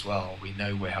as well. We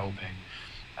know we're helping,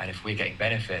 and if we're getting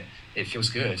benefit, it feels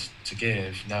good to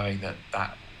give, knowing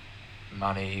that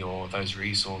money or those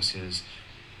resources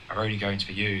are only going to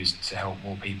be used to help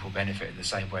more people benefit in the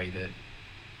same way that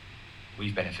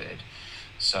we've benefited.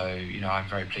 So I'm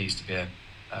very pleased to be a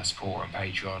supporter on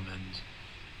Patreon,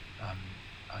 and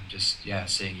I'm just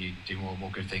seeing you do more and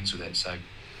more good things with it. So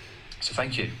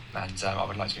thank you, and I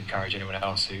would like to encourage anyone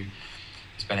else who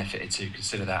has benefited to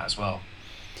consider that as well.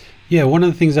 Yeah, one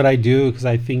of the things that I do, because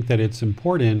I think that it's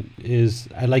important, is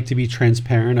I like to be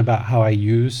transparent about how I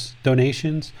use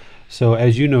donations. So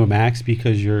as you know, Max,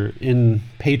 because you're in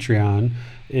Patreon,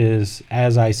 is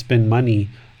as I spend money,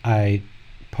 I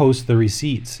post the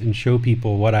receipts and show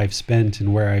people what I've spent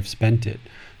and where I've spent it,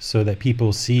 so that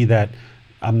people see that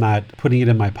I'm not putting it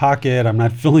in my pocket. I'm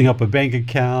not filling up a bank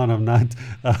account.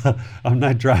 I'm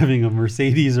not driving a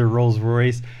Mercedes or Rolls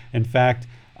Royce. In fact,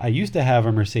 I used to have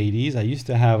a Mercedes. I used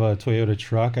to have a Toyota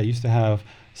truck. I used to have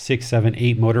 6, 7,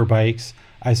 8 motorbikes.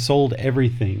 I sold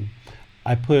everything.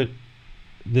 I put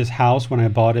this house, when I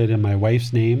bought it, in my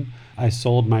wife's name. I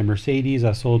sold my Mercedes.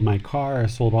 I sold my car. I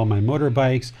sold all my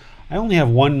motorbikes. I only have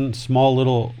one small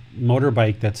little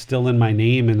motorbike that's still in my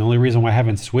name, and the only reason why I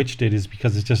haven't switched it is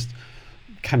because it's just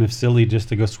kind of silly just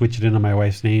to go switch it into my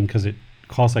wife's name, because it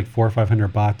costs like 400 or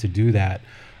 500 baht to do that.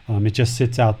 It just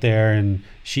sits out there, and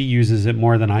she uses it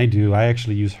more than I do. I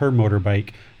actually use her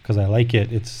motorbike because I like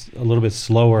it. It's a little bit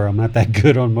slower. I'm not that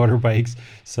good on motorbikes,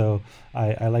 so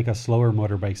I like a slower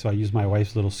motorbike, so I use my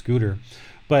wife's little scooter.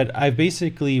 But I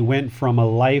basically went from a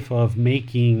life of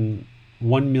making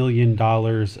 $1 million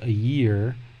a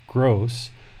year gross,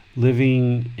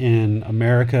 living in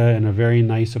America in a very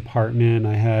nice apartment.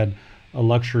 I had a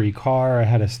luxury car. I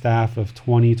had a staff of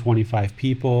 20, 25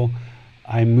 people.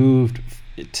 I moved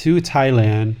to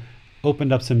Thailand,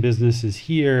 opened up some businesses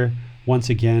here. Once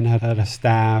again, had a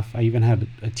staff. I even had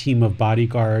a team of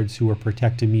bodyguards who were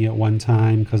protecting me at one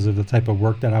time because of the type of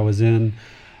work that I was in.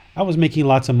 I was making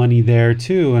lots of money there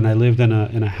too, and I lived in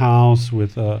a house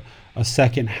with a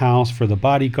second house for the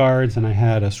bodyguards, and I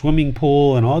had a swimming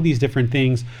pool and all these different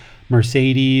things,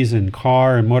 Mercedes and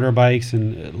car and motorbikes,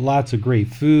 and lots of great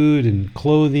food and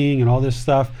clothing and all this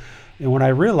stuff. And what I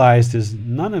realized is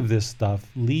none of this stuff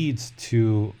leads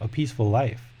to a peaceful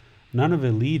life. None of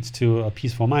it leads to a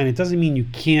peaceful mind. It doesn't mean you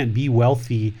can't be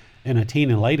wealthy and attain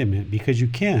enlightenment, because you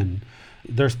can.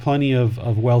 There's plenty of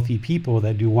wealthy people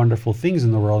that do wonderful things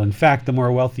in the world. In fact, the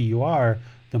more wealthy you are,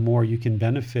 the more you can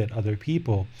benefit other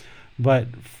people. But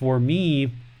for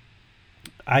me,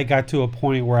 I got to a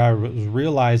point where I was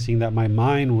realizing that my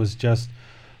mind was just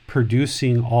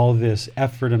producing all this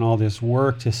effort and all this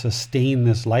work to sustain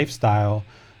this lifestyle,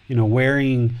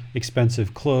 wearing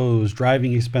expensive clothes,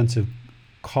 driving expensive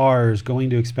cars, going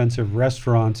to expensive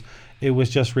restaurants. It was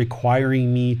just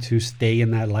requiring me to stay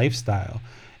in that lifestyle.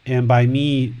 And by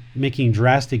me making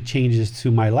drastic changes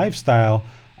to my lifestyle,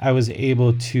 I was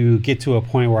able to get to a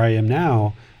point where I am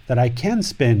now, that I can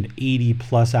spend 80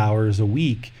 plus hours a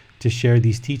week to share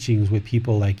these teachings with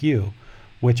people like you,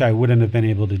 which I wouldn't have been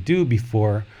able to do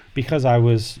before because I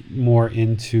was more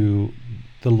into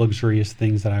the luxurious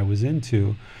things that I was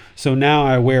into. So now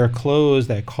I wear clothes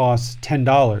that cost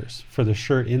 $10 for the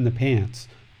shirt in the pants.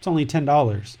 It's only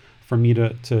 $10 for me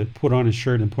to put on a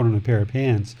shirt and put on a pair of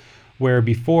pants. Where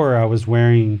before I was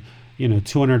wearing,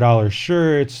 $200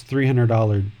 shirts,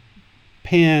 $300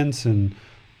 pants, and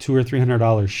 $200 or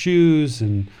 $300 shoes,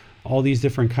 and all these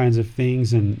different kinds of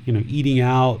things, and eating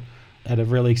out at a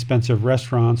really expensive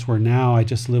restaurants, where now I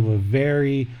just live a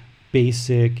very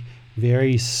basic,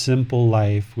 very simple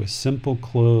life with simple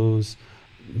clothes,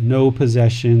 no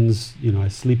possessions. I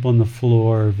sleep on the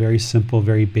floor, very simple,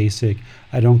 very basic.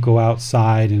 I don't go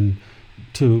outside and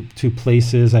to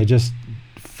places. I just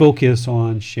focus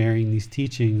on sharing these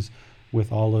teachings with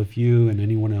all of you and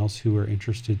anyone else who are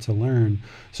interested to learn.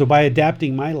 So by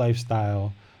adapting my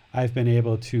lifestyle, I've been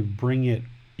able to bring it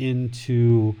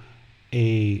into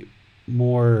a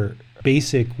more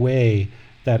basic way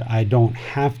that I don't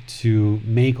have to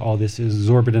make all this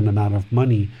exorbitant amount of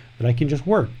money, that I can just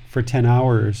work for 10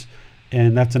 hours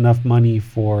and that's enough money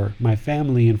for my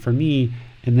family and for me.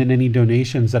 And then any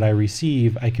donations that I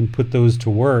receive, I can put those to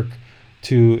work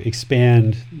to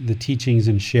expand the teachings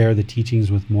and share the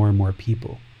teachings with more and more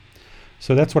people.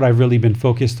 So that's what I've really been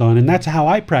focused on. And that's how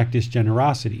I practice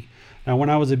generosity. Now,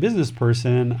 when I was a business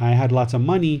person, I had lots of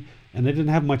money and I didn't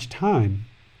have much time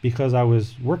because I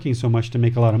was working so much to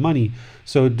make a lot of money.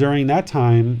 So during that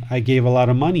time, I gave a lot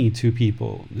of money to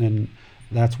people, and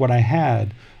that's what I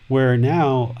had. Where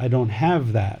now I don't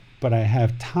have that, but I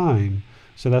have time.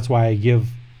 So that's why I give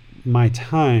my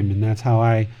time, and that's how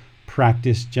I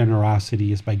practice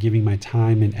generosity, is by giving my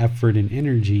time and effort and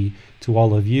energy to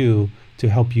all of you to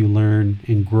help you learn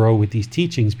and grow with these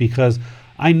teachings, because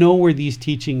I know where these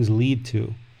teachings lead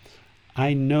to.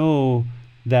 I know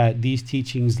that these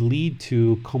teachings lead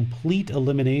to complete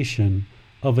elimination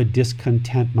of a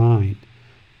discontent mind.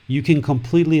 You can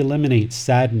completely eliminate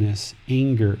sadness,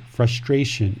 anger,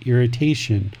 frustration,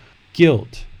 irritation,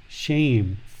 guilt,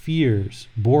 shame, fears,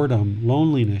 boredom,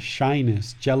 loneliness,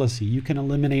 shyness, jealousy. You can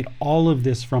eliminate all of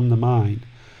this from the mind.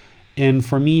 And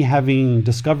for me, having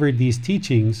discovered these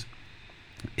teachings,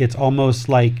 it's almost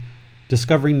like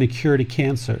discovering the cure to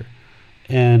cancer.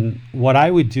 And what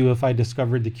I would do if I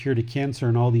discovered the cure to cancer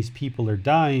and all these people are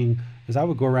dying is I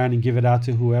would go around and give it out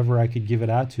to whoever I could give it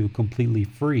out to completely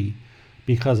free,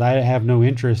 because I have no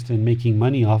interest in making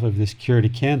money off of this cure to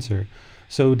cancer.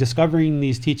 So discovering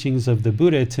these teachings of the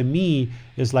Buddha, to me,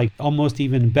 is like almost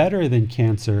even better than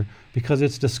cancer, because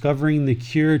it's discovering the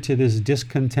cure to this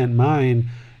discontent mind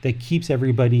that keeps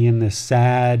everybody in this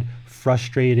sad,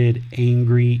 frustrated,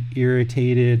 angry,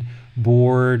 irritated,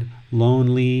 bored,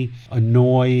 lonely,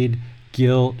 annoyed,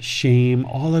 guilt, shame,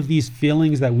 all of these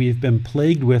feelings that we've been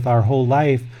plagued with our whole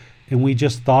life. And we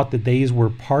just thought that these were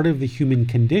part of the human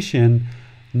condition,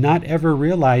 not ever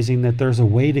realizing that there's a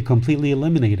way to completely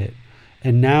eliminate it.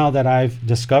 And now that I've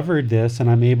discovered this and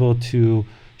I'm able to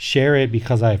share it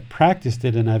because I've practiced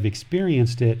it and I've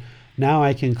experienced it, now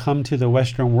I can come to the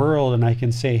Western world and I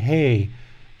can say, hey,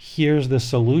 here's the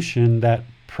solution that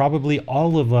probably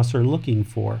all of us are looking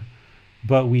for,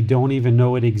 but we don't even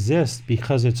know it exists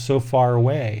because it's so far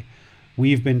away.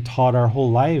 We've been taught our whole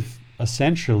life,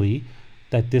 essentially,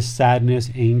 that this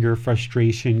sadness, anger,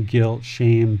 frustration, guilt,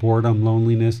 shame, boredom,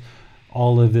 loneliness,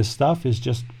 all of this stuff is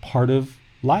just part of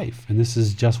life. And this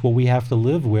is just what we have to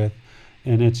live with.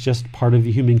 And it's just part of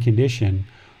the human condition.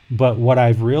 But what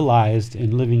I've realized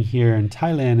in living here in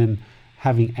Thailand and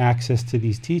having access to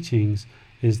these teachings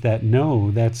is that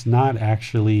no, that's not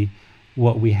actually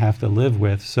what we have to live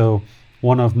with. So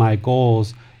one of my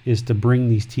goals is to bring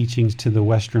these teachings to the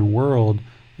Western world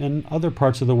and other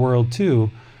parts of the world too,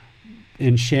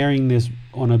 and sharing this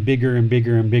on a bigger and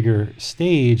bigger and bigger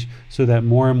stage so that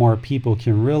more and more people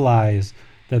can realize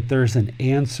that there's an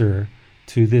answer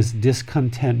to this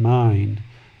discontent mind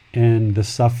and the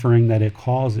suffering that it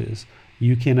causes.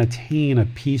 You can attain a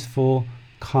peaceful,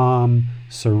 calm,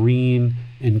 serene,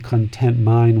 and content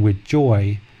mind with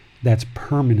joy that's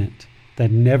permanent,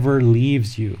 that never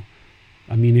leaves you.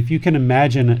 I mean, if you can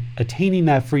imagine attaining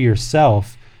that for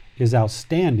yourself is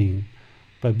outstanding,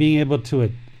 but being able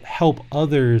to help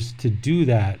others to do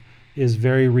that is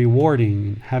very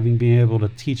rewarding. Having been able to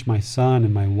teach my son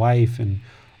and my wife and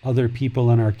other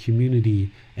people in our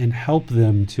community and help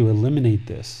them to eliminate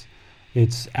this,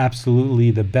 it's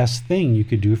absolutely the best thing you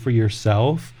could do for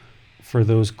yourself, for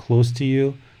those close to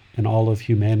you, and all of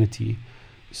humanity.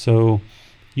 So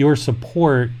your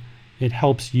support, it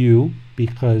helps you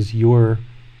because you're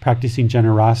practicing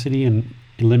generosity and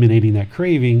eliminating that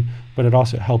craving, but it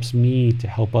also helps me to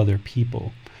help other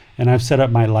people. And I've set up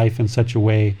my life in such a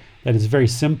way that it's very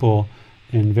simple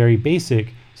and very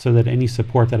basic, so that any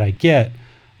support that I get,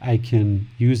 I can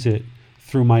use it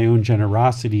through my own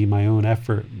generosity, my own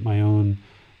effort, my own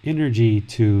energy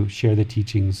to share the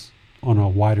teachings on a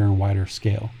wider and wider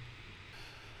scale.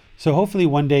 So hopefully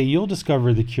one day you'll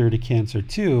discover the cure to cancer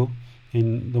too.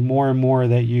 And the more and more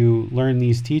that you learn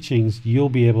these teachings, you'll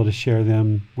be able to share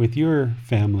them with your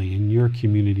family and your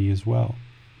community as well.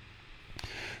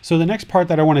 So the next part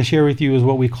that I want to share with you is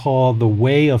what we call the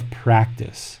way of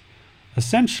practice.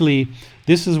 Essentially,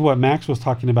 this is what Max was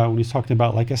talking about when he's talking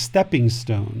about like a stepping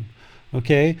stone.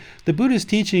 Okay? The Buddha's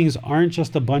teachings aren't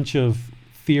just a bunch of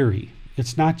theory.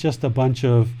 It's not just a bunch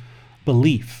of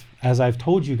belief. As I've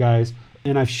told you guys,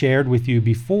 and I've shared with you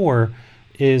before,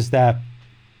 is that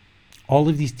all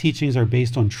of these teachings are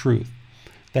based on truth.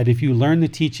 That if you learn the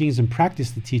teachings and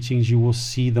practice the teachings, you will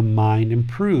see the mind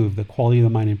improve, the quality of the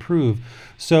mind improve.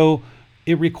 So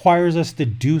it requires us to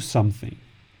do something,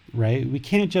 right? We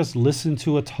can't just listen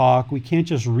to a talk. We can't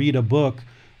just read a book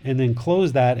and then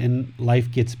close that and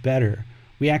life gets better.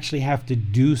 We actually have to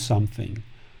do something.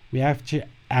 We have to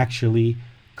actually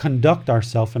conduct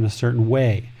ourselves in a certain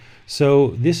way. So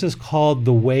this is called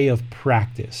the way of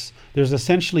practice. There's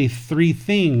essentially 3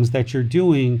 things that you're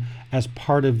doing as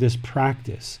part of this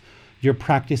practice. You're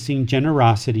practicing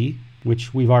generosity,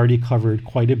 which we've already covered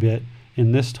quite a bit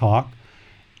in this talk,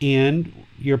 and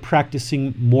you're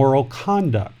practicing moral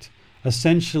conduct.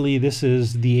 Essentially, this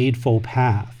is the Eightfold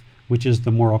Path, which is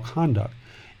the moral conduct.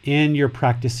 And you're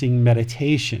practicing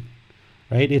meditation,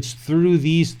 right? It's through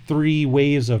these 3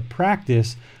 waves of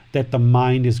practice that the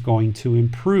mind is going to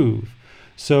improve.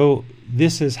 So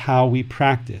this is how we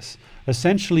practice.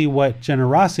 Essentially, what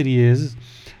generosity is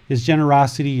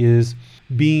generosity is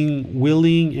being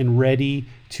willing and ready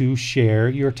to share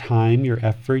your time, your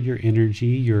effort, your energy,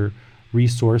 your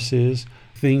resources,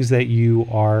 things that you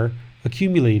are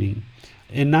accumulating.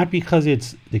 And not because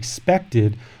it's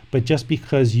expected, but just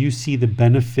because you see the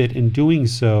benefit in doing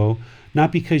so,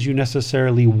 not because you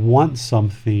necessarily want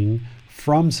something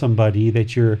from somebody,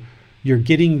 that you're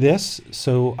getting this,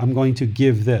 so I'm going to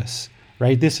give this,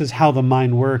 right? This is how the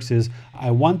mind works, is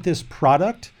I want this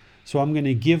product, so I'm going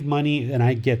to give money and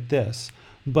I get this.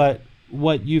 But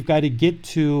what you've got to get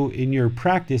to in your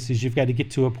practice is you've got to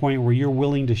get to a point where you're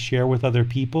willing to share with other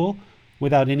people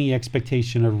without any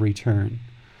expectation of return.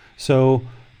 So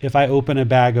if I open a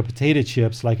bag of potato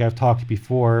chips, like I've talked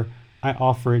before, I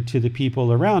offer it to the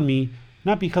people around me,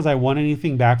 not because I want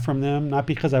anything back from them, not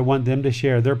because I want them to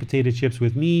share their potato chips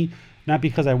with me, not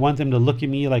because I want them to look at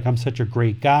me like I'm such a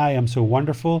great guy, I'm so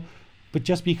wonderful, but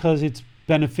just because it's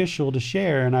beneficial to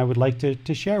share and I would like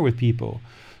to share with people.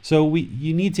 So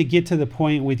you need to get to the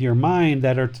point with your mind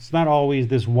that it's not always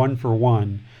this one for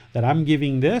one, that I'm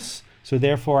giving this, so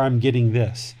therefore I'm getting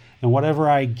this. And whatever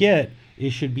I get,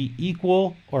 it should be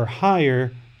equal or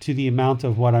higher to the amount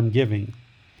of what I'm giving.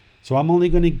 So I'm only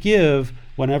going to give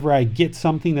whenever I get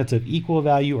something that's of equal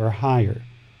value or higher.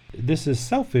 This is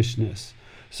selfishness.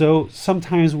 So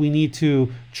sometimes we need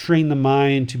to train the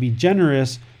mind to be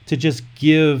generous, to just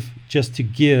to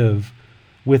give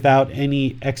without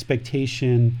any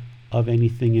expectation of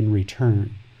anything in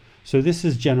return. So this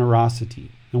is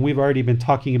generosity. And we've already been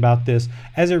talking about this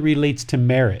as it relates to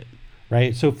merit,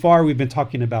 right? So far we've been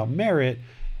talking about merit,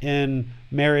 and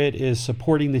merit is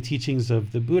supporting the teachings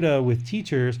of the Buddha with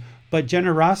teachers, but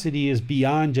generosity is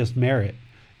beyond just merit.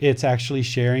 It's actually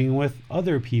sharing with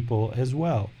other people as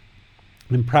well,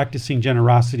 and practicing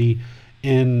generosity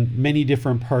in many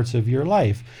different parts of your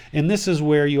life. And this is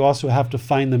where you also have to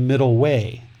find the middle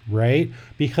way, right?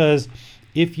 Because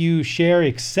if you share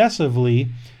excessively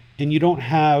and you don't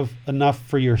have enough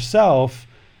for yourself,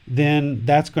 then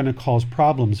that's going to cause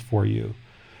problems for you.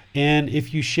 And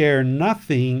if you share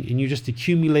nothing and you just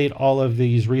accumulate all of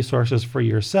these resources for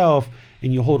yourself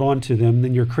and you hold on to them,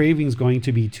 then your craving is going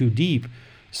to be too deep.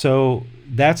 So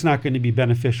that's not going to be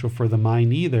beneficial for the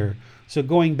mind either. So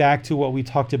going back to what we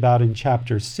talked about in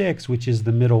chapter 6, which is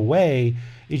the middle way,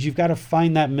 is you've got to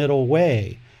find that middle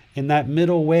way. And that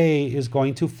middle way is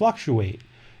going to fluctuate.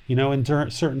 You know, in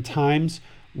certain times,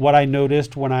 what I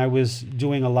noticed when I was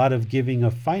doing a lot of giving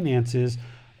of finances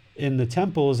in the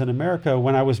temples in America,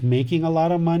 when I was making a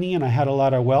lot of money and I had a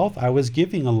lot of wealth, I was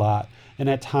giving a lot. And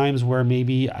at times where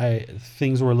maybe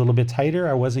things were a little bit tighter,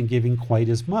 I wasn't giving quite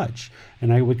as much.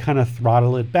 And I would kind of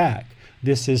throttle it back.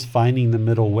 This is finding the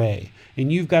middle way.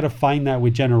 And you've got to find that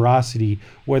with generosity,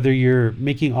 whether you're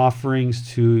making offerings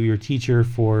to your teacher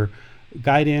for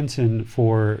guidance and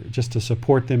for just to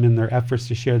support them in their efforts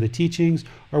to share the teachings,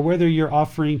 or whether you're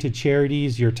offering to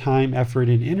charities your time, effort,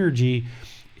 and energy,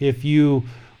 if you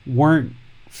weren't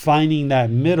finding that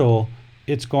middle,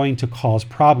 it's going to cause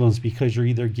problems because you're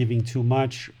either giving too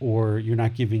much or you're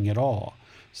not giving at all.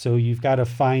 So you've got to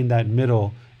find that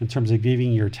middle in terms of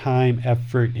giving your time,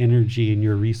 effort, energy, and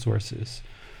your resources.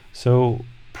 So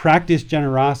practice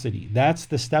generosity. That's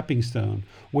the stepping stone.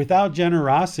 Without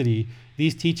generosity,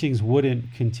 these teachings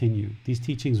wouldn't continue. These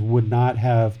teachings would not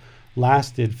have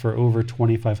lasted for over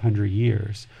 2,500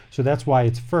 years. So that's why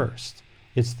it's first.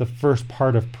 It's the first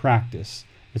part of practice.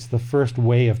 It's the first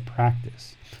way of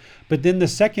practice. But then the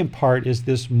second part is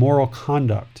this moral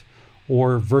conduct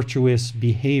or virtuous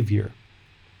behavior.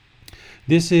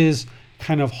 This is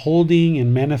kind of holding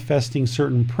and manifesting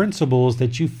certain principles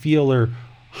that you feel are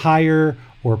higher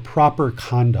or proper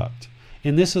conduct.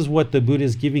 And this is what the Buddha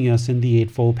is giving us in the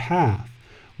Eightfold Path.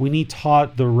 We need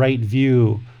taught the right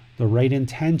view, the right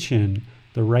intention,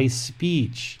 the right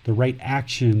speech, the right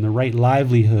action, the right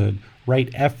livelihood, right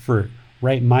effort,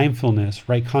 right mindfulness,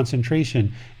 right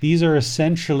concentration. These are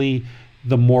essentially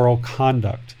the moral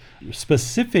conduct.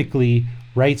 Specifically,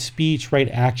 right speech, right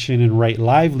action, and right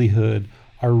livelihood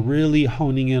are really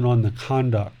honing in on the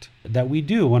conduct that we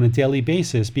do on a daily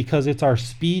basis, because it's our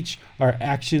speech, our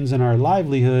actions, and our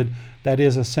livelihood that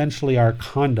is essentially our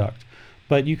conduct.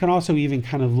 But you can also even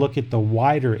kind of look at the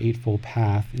wider Eightfold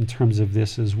Path in terms of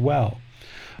this as well.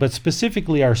 But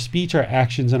specifically, our speech, our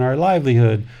actions, and our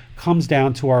livelihood comes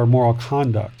down to our moral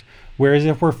conduct. Whereas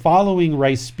if we're following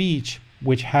right speech,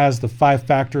 which has the 5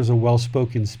 factors of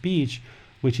well-spoken speech,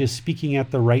 which is speaking at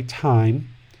the right time,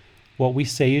 what we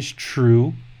say is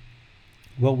true,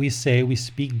 what we say, we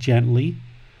speak gently,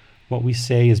 what we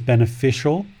say is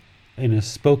beneficial, and is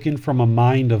spoken from a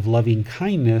mind of loving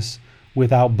kindness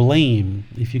without blame.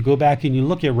 If you go back and you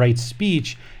look at right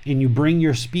speech and you bring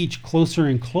your speech closer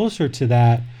and closer to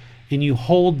that, and you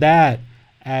hold that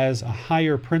as a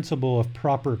higher principle of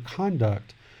proper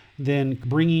conduct, then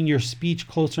bringing your speech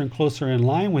closer and closer in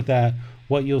line with that,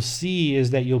 what you'll see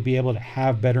is that you'll be able to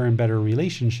have better and better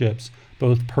relationships,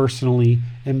 both personally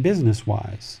and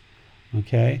business-wise.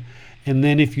 Okay? And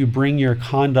then if you bring your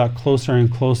conduct closer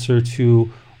and closer to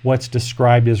what's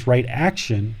described as right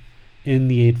action in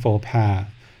the Eightfold Path,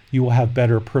 you will have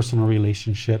better personal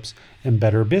relationships and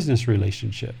better business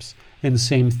relationships. And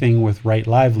same thing with right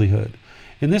livelihood.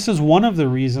 And this is one of the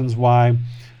reasons why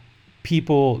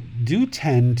people do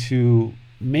tend to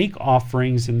make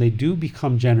offerings and they do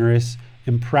become generous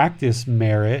and practice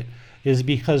merit, is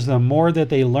because the more that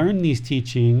they learn these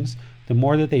teachings, the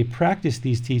more that they practice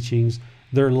these teachings,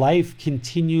 their life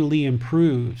continually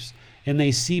improves, and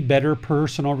they see better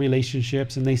personal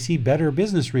relationships and they see better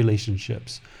business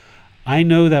relationships. I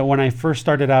know that when I first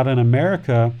started out in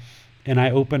America and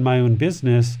I opened my own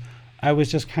business, I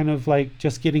was just kind of like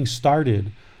just getting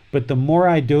started. But the more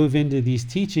I dove into these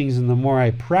teachings and the more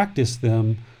I practiced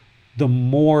them, the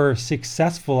more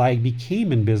successful I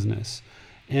became in business.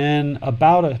 And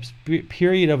about a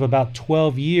period of about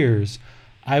 12 years,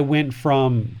 I went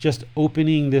from just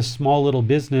opening this small little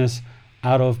business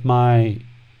out of my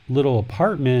little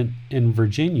apartment in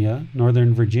Virginia,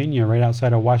 Northern Virginia, right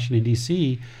outside of Washington,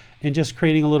 D.C., and just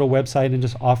creating a little website and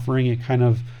just offering it kind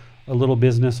of a little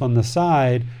business on the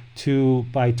side, to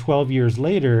by 12 years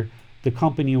later, the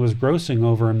company was grossing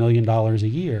over $1 million a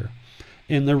year.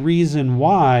 And the reason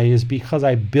why is because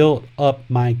I built up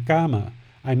my Kama.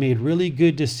 I made really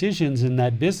good decisions in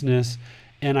that business,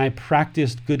 and I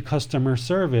practiced good customer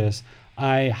service.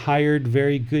 I hired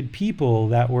very good people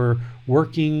that were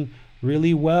working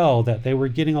really well, that they were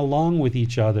getting along with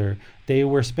each other. They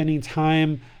were spending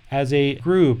time as a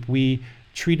group. We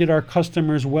treated our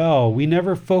customers well. We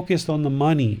never focused on the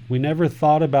money. We never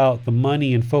thought about the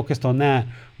money and focused on that.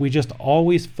 We just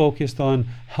always focused on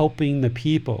helping the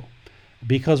people.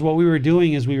 Because what we were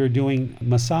doing is we were doing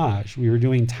massage. We were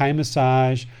doing Thai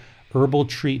massage, herbal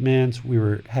treatments. We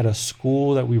had a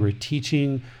school that we were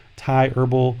teaching Thai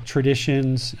herbal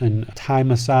traditions and Thai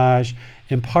massage.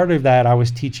 And part of that, I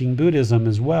was teaching Buddhism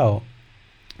as well.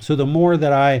 So the more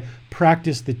that I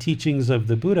practiced the teachings of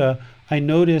the Buddha, I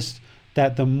noticed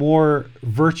that the more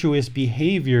virtuous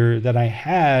behavior that I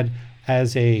had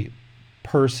as a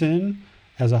person,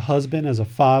 as a husband, as a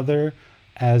father,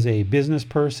 as a business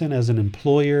person, as an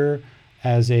employer,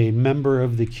 as a member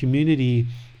of the community,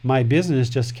 my business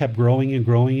just kept growing and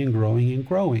growing and growing and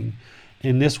growing.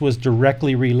 And this was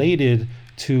directly related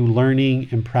to learning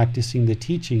and practicing the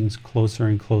teachings closer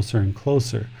and closer and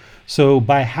closer. So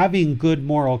by having good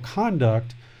moral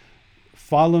conduct,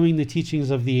 following the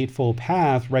teachings of the Eightfold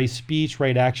Path, right speech,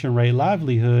 right action, right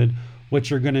livelihood, what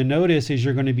you're going to notice is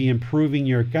you're going to be improving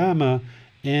your gamma,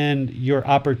 and your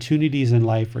opportunities in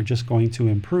life are just going to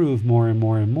improve more and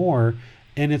more and more.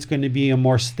 And it's going to be a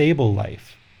more stable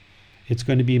life. It's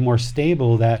going to be more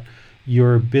stable, that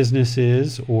your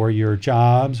businesses or your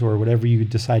jobs or whatever you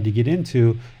decide to get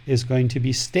into is going to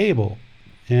be stable.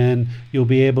 And you'll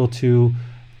be able to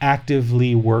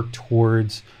actively work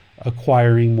towards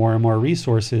acquiring more and more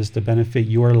resources to benefit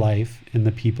your life and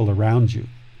the people around you.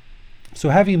 So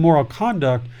having moral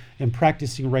conduct and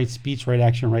practicing right speech, right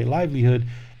action, right livelihood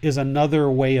is another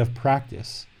way of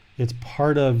practice. It's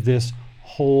part of this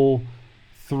whole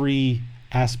 3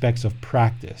 aspects of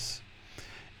practice.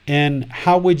 And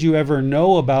how would you ever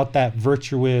know about that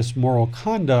virtuous moral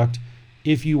conduct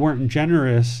if you weren't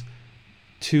generous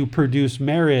to produce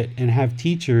merit and have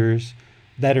teachers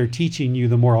that are teaching you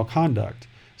the moral conduct?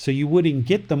 So you wouldn't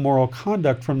get the moral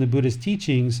conduct from the Buddha's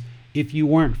teachings if you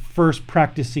weren't first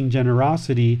practicing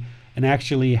generosity and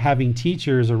actually having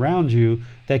teachers around you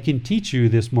that can teach you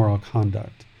this moral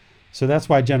conduct. So that's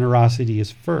why generosity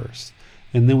is first.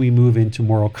 And then we move into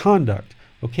moral conduct.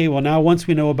 Okay, well now once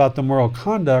we know about the moral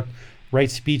conduct, right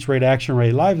speech, right action,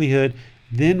 right livelihood,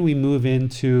 then we move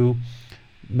into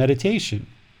meditation.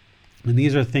 And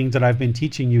these are things that I've been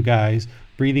teaching you guys: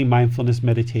 breathing mindfulness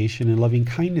meditation and loving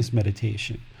kindness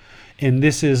meditation. And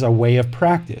this is a way of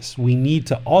practice. We need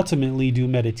to ultimately do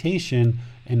meditation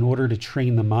in order to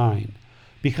train the mind,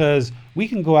 because we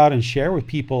can go out and share with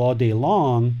people all day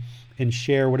long and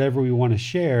share whatever we want to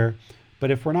share.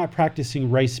 But if we're not practicing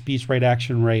right speech, right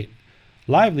action, right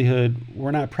livelihood,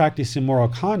 we're not practicing moral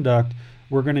conduct,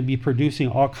 we're going to be producing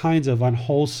all kinds of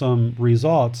unwholesome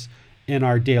results in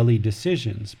our daily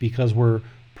decisions, because we're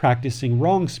practicing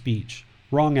wrong speech,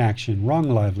 wrong action, wrong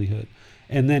livelihood.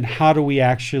 And then how do we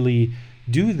actually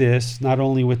do this, not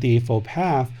only with the Eightfold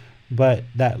Path, but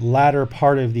that latter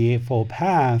part of the Eightfold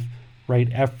Path, right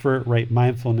effort, right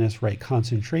mindfulness, right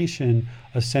concentration,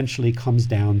 essentially comes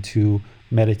down to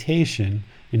meditation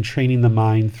and training the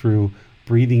mind through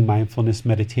breathing mindfulness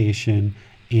meditation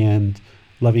and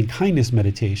loving kindness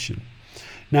meditation.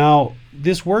 Now,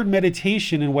 this word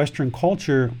meditation in Western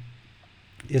culture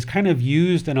is kind of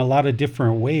used in a lot of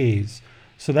different ways.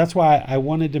 So that's why I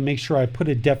wanted to make sure I put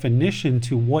a definition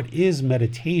to what is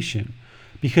meditation.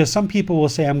 Because some people will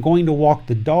say, I'm going to walk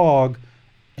the dog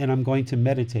and I'm going to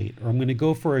meditate, or I'm going to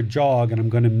go for a jog and I'm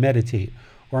going to meditate,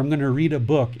 or I'm going to read a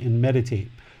book and meditate.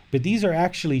 But these are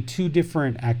actually 2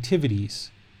 different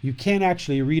activities. You can't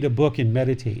actually read a book and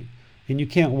meditate, and you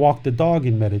can't walk the dog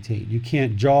and meditate. You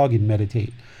can't jog and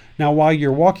meditate. Now, while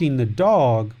you're walking the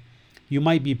dog, you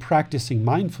might be practicing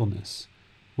mindfulness,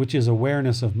 which is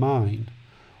awareness of mind.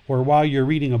 Or while you're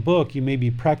reading a book, you may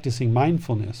be practicing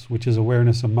mindfulness, which is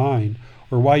awareness of mind.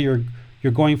 Or while you're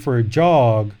going for a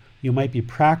jog, you might be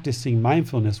practicing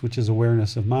mindfulness, which is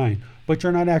awareness of mind. But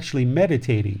you're not actually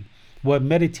meditating. What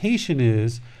meditation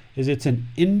is it's an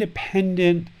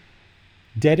independent,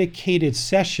 dedicated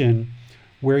session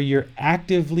where you're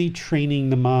actively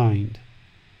training the mind,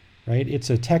 right? It's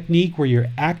a technique where you're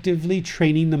actively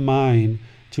training the mind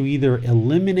to either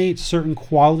eliminate certain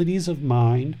qualities of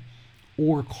mind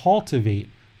or cultivate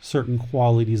certain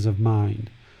qualities of mind.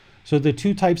 So the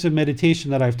 2 types of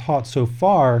meditation that I've taught so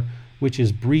far, which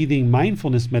is breathing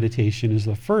mindfulness meditation, is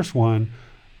the first one.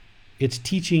 It's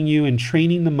teaching you and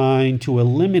training the mind to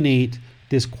eliminate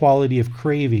this quality of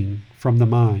craving from the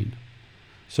mind.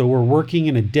 So we're working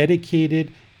in a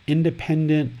dedicated,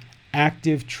 independent,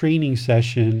 active training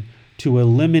session to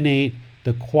eliminate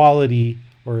the quality,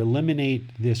 or eliminate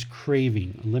this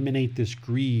craving, eliminate this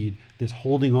greed, this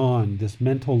holding on, this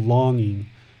mental longing,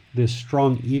 this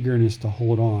strong eagerness to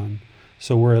hold on.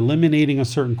 So we're eliminating a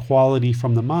certain quality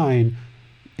from the mind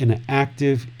in an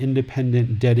active,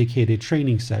 independent, dedicated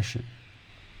training session.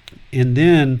 And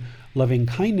then loving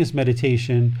kindness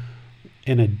meditation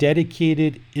in a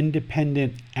dedicated,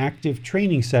 independent, active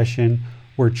training session,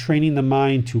 we're training the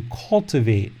mind to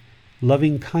cultivate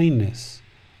loving kindness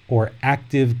or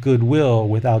active goodwill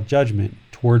without judgment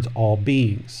towards all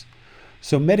beings.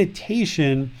 So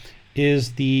meditation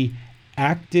is the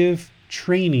active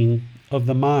training of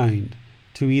the mind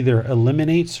to either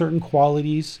eliminate certain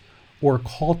qualities or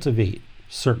cultivate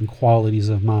certain qualities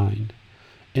of mind.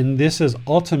 And this is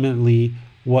ultimately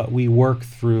what we work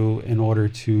through in order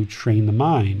to train the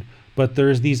mind. But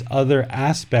there's these other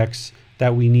aspects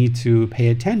that we need to pay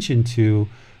attention to,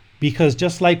 because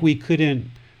just like we couldn't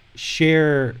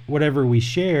share whatever we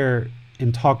share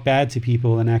and talk bad to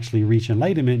people and actually reach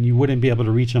enlightenment, you wouldn't be able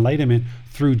to reach enlightenment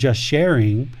through just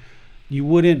sharing. You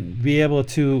wouldn't be able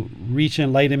to reach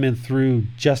enlightenment through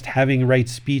just having right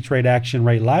speech, right action,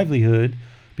 right livelihood,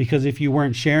 Because if you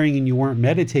weren't sharing and you weren't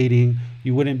meditating,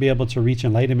 you wouldn't be able to reach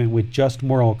enlightenment with just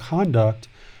moral conduct.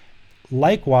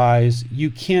 Likewise, you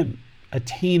can't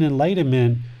attain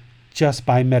enlightenment just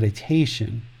by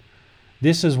meditation.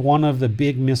 This is one of the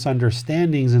big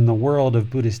misunderstandings in the world of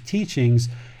Buddhist teachings,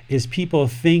 is people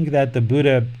think that the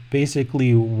Buddha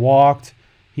basically walked,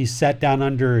 he sat down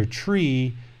under a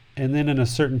tree, and then in a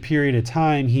certain period of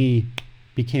time, he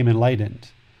became enlightened,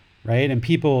 right?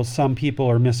 And some people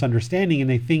are misunderstanding, and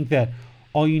they think that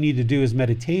all you need to do is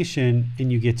meditation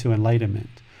and you get to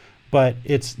enlightenment. But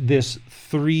it's this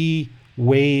 3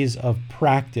 ways of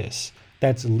practice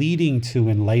that's leading to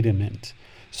enlightenment.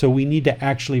 So we need to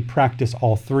actually practice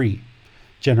all 3: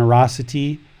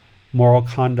 generosity, moral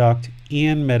conduct,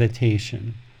 and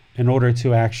meditation in order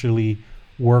to actually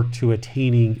work to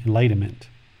attaining enlightenment.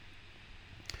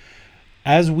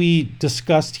 As we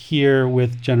discussed here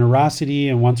with generosity,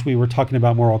 and once we were talking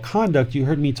about moral conduct, you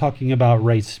heard me talking about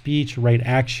right speech, right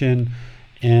action,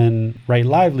 and right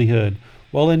livelihood.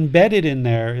 Well, embedded in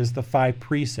there is the 5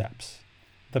 precepts.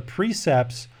 The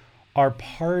precepts are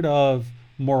part of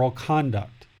moral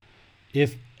conduct.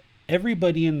 If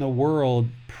everybody in the world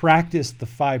practiced the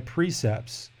 5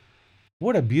 precepts,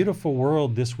 what a beautiful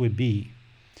world this would be.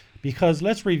 Because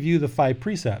let's review the 5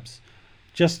 precepts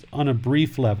just on a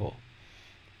brief level.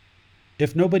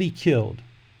 If nobody killed,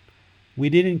 we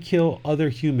didn't kill other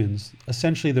humans.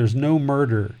 Essentially, there's no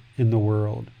murder in the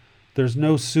world. There's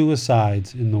no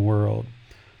suicides in the world.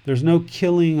 There's no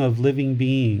killing of living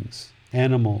beings,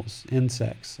 animals,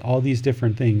 insects, all these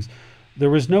different things. There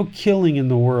was no killing in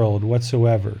the world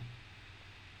whatsoever.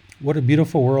 What a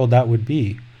beautiful world that would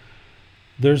be.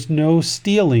 There's no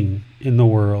stealing in the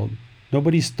world.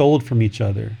 Nobody stole from each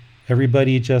other.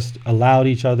 Everybody just allowed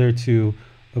each other to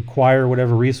acquire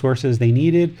whatever resources they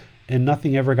needed, and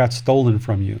nothing ever got stolen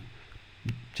from you.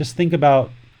 Just think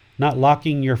about not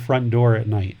locking your front door at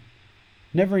night.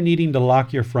 Never needing to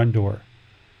lock your front door.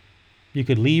 You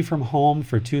could leave from home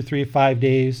for 2, 3, 5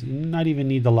 days and not even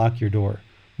need to lock your door.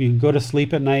 You can go to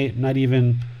sleep at night, not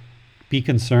even be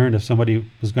concerned if somebody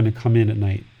was going to come in at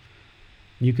night.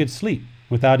 You could sleep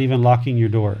without even locking your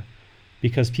door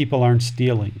because people aren't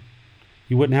stealing.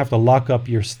 You wouldn't have to lock up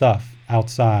your stuff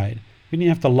outside. You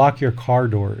wouldn't have to lock your car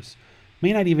doors. You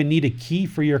may not even need a key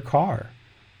for your car,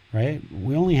 right?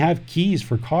 We only have keys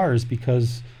for cars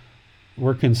because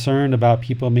we're concerned about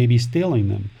people maybe stealing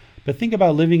them. But think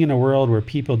about living in a world where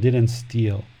people didn't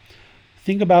steal.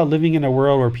 Think about living in a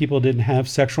world where people didn't have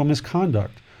sexual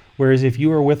misconduct. Whereas if you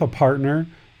were with a partner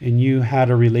and you had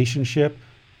a relationship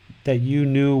that you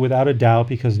knew without a doubt,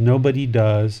 because nobody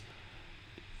does,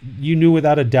 you knew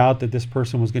without a doubt that this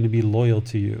person was going to be loyal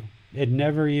to you. It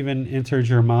never even entered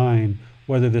your mind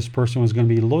whether this person was going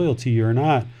to be loyal to you or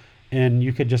not. And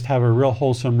you could just have a real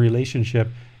wholesome relationship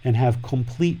and have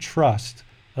complete trust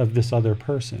of this other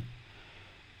person.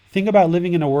 Think about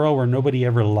living in a world where nobody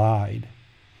ever lied,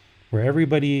 where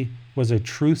everybody was a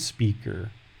truth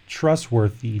speaker,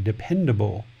 trustworthy,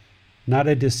 dependable, not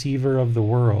a deceiver of the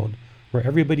world, where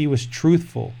everybody was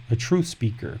truthful, a truth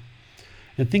speaker.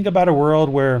 And think about a world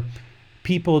where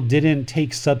people didn't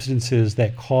take substances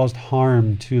that caused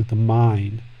harm to the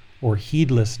mind, or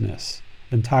heedlessness,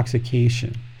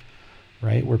 intoxication,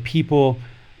 right? Where people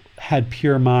had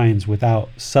pure minds without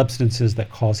substances that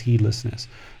cause heedlessness.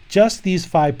 Just these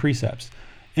 5 precepts.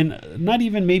 And not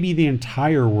even maybe the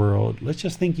entire world. Let's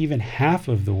just think even half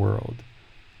of the world.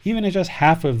 Even if just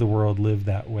half of the world lived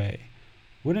that way.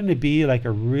 Wouldn't it be like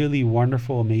a really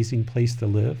wonderful, amazing place to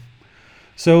live?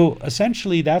 So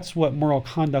essentially, that's what moral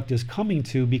conduct is coming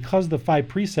to, because the 5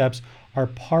 precepts are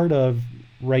part of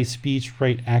right speech,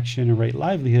 right action, and right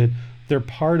livelihood. They're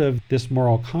part of this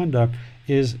moral conduct,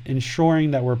 is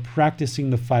ensuring that we're practicing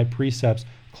the 5 precepts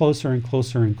closer and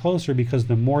closer and closer, because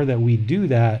the more that we do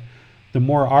that, the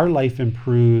more our life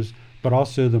improves, but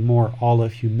also the more all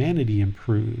of humanity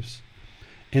improves.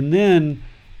 And then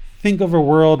think of a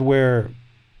world where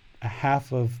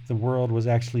half of the world was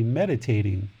actually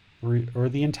meditating, or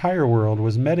the entire world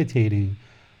was meditating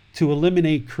to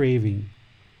eliminate craving,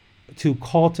 to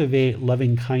cultivate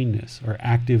loving kindness or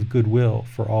active goodwill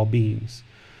for all beings.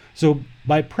 So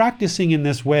by practicing in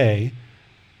this way,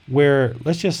 where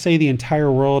let's just say the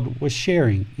entire world was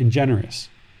sharing and generous,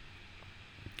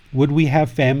 would we have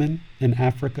famine in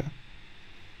Africa?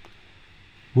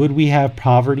 Would we have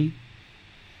poverty?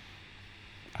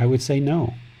 I would say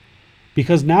no.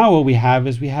 Because now what we have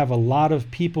is we have a lot of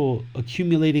people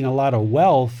accumulating a lot of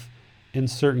wealth in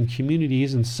certain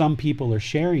communities, and some people are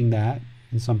sharing that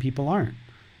and some people aren't.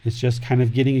 It's just kind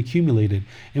of getting accumulated.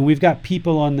 And we've got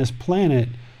people on this planet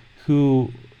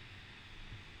who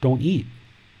don't eat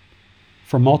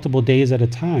for multiple days at a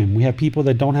time. We have people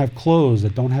that don't have clothes,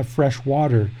 that don't have fresh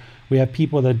water. We have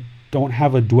people that don't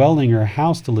have a dwelling or a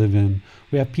house to live in.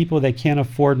 We have people that can't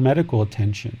afford medical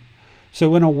attention.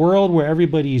 So in a world where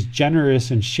everybody is generous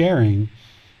and sharing,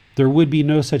 there would be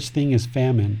no such thing as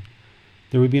famine.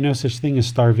 There would be no such thing as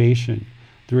starvation.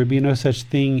 There would be no such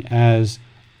thing as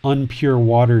unpure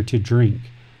water to drink.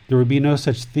 There would be no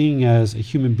such thing as a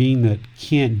human being that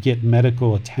can't get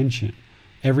medical attention.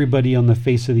 Everybody on the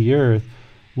face of the earth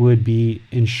would be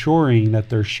ensuring that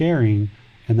they're sharing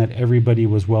and that everybody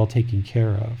was well taken care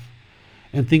of.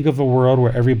 And think of a world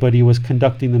where everybody was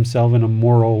conducting themselves in a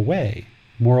moral way,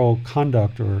 moral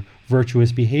conduct or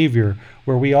virtuous behavior,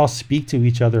 where we all speak to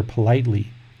each other politely,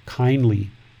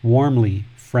 kindly, warmly,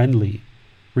 friendly,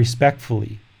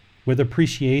 respectfully, with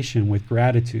appreciation, with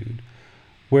gratitude,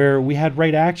 where we had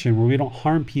right action, where we don't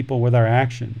harm people with our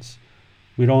actions.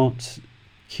 We don't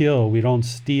kill, we don't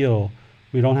steal,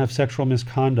 we don't have sexual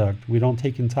misconduct, we don't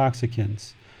take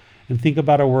intoxicants. And think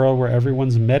about a world where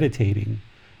everyone's meditating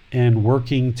and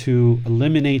working to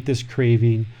eliminate this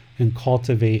craving and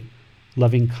cultivate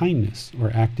loving kindness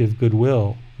or active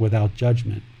goodwill without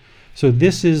judgment. So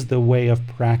this is the way of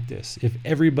practice. If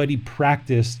everybody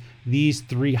practiced these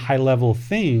three high-level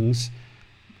things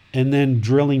and then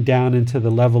drilling down into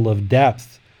the level of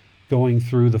depth, going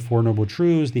through the Four Noble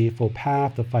Truths, the Eightfold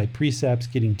Path, the 5 precepts,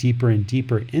 getting deeper and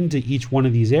deeper into each one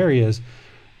of these areas,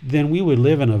 then we would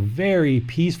live in a very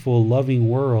peaceful, loving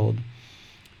world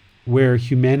where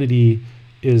humanity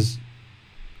is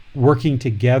working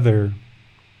together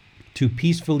to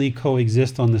peacefully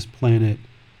coexist on this planet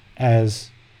as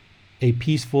a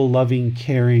peaceful, loving,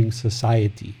 caring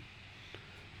society.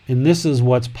 And this is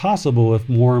what's possible if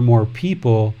more and more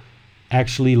people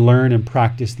actually learn and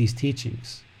practice these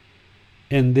teachings.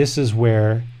 And this is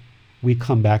where we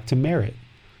come back to merit,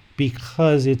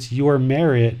 because it's your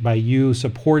merit by you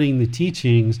supporting the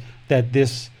teachings that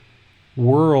this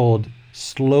world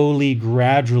slowly,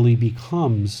 gradually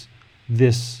becomes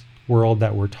this world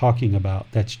that we're talking about,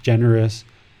 that's generous,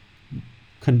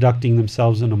 conducting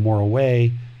themselves in a moral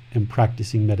way, and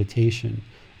practicing meditation.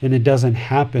 And it doesn't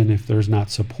happen if there's not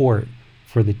support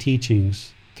for the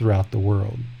teachings throughout the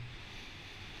world.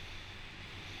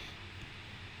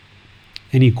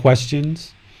 Any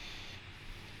questions?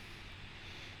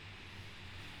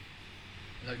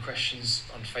 No questions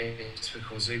on Facebook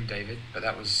or Zoom, David, but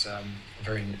that was a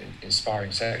very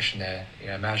inspiring section there. You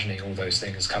know, imagining all those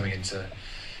things coming into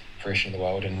fruition in the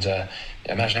world, and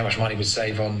imagine how much money we'd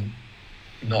save on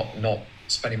not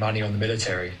spending money on the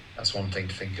military. That's one thing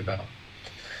to think about.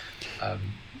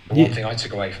 One thing I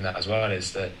took away from that as well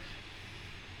is that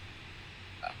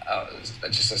I was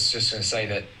just going to say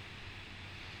that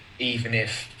even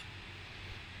if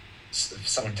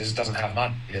someone doesn't have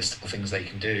money, there's still things they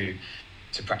can do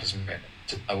to practice.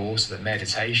 To know also that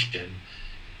meditation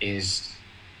is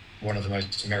one of the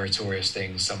most meritorious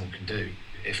things someone can do,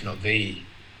 if not the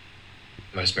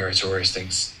most meritorious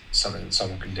things something that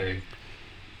someone can do.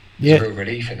 There's a real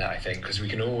relief in that, I think, because we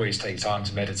can always take time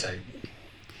to meditate.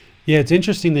 Yeah, it's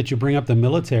interesting that you bring up the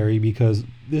military, because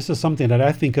this is something that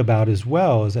I think about as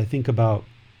well. As I think about,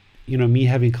 you know, me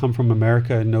having come from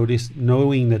America and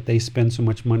knowing that they spend so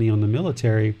much money on the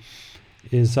military,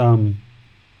 is, you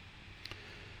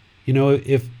know,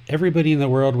 if everybody in the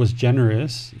world was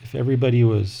generous, if everybody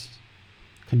was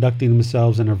conducting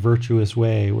themselves in a virtuous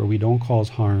way where we don't cause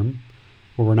harm,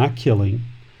 where we're not killing,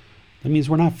 that means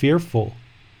we're not fearful.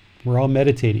 We're all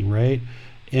meditating, right?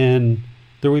 And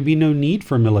there would be no need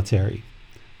for military.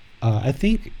 I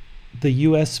think the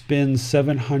U.S. spends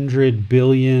 $700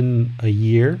 billion a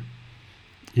year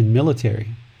in military,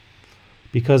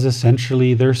 because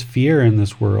essentially there's fear in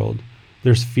this world.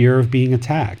 There's fear of being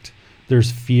attacked.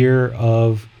 There's fear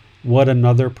of what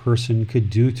another person could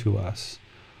do to us.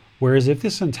 Whereas if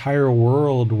this entire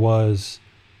world was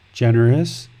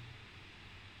generous,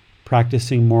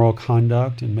 practicing moral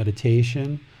conduct and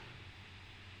meditation,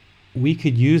 we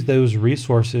could use those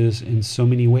resources in so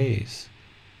many ways.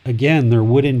 Again, there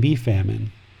wouldn't be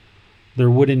famine. There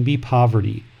wouldn't be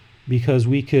poverty, because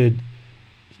we could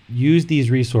use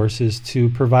these resources to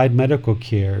provide medical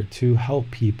care, to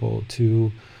help people,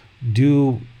 to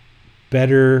do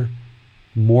better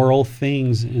moral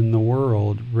things in the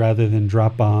world rather than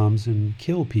drop bombs and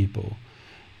kill people.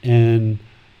 And,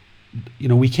 you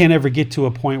know, we can't ever get to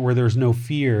a point where there's no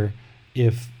fear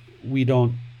if we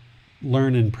don't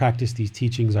learn and practice these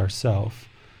teachings ourselves.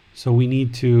 So we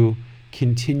need to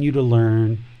continue to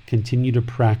learn, continue to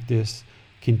practice,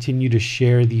 continue to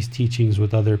share these teachings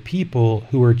with other people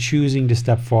who are choosing to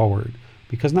step forward,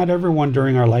 because not everyone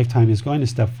during our lifetime is going to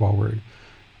step forward.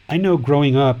 I know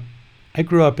growing up, I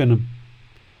grew up in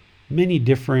many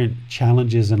different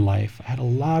challenges in life. I had a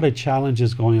lot of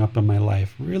challenges going up in my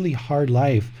life, really hard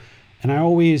life. And I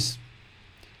always,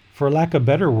 for lack of a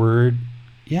better word,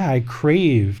 I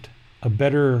craved a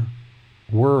better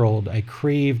world. I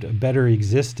craved a better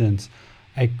existence.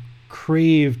 I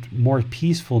craved more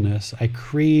peacefulness. I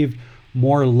craved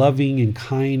more loving and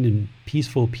kind and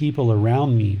peaceful people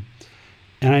around me.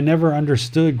 And I never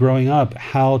understood growing up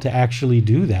how to actually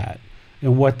do that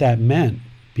and what that meant,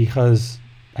 because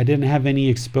I didn't have any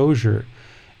exposure.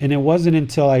 And it wasn't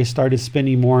until I started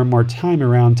spending more and more time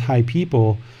around Thai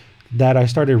people that I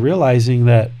started realizing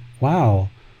that, wow,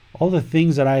 all the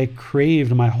things that I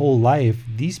craved my whole life,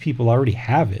 these people already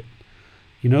have it.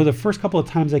 The first couple of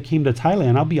times I came to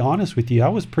Thailand, I'll be honest with you, I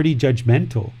was pretty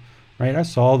judgmental, right? I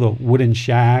saw the wooden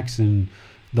shacks and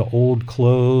the old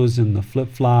clothes and the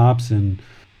flip-flops and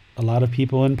a lot of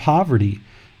people in poverty.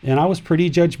 And I was pretty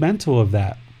judgmental of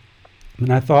that.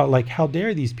 And I thought, like, how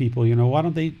dare these people, why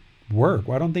don't they work?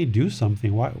 Why don't they do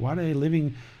something? Why are they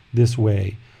living this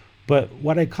way? But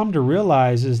what I come to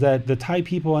realize is that the Thai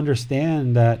people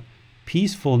understand that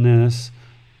peacefulness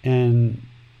and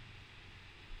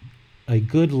a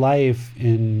good life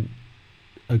and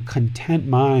a content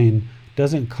mind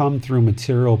doesn't come through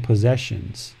material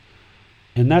possessions.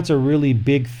 And that's a really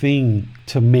big thing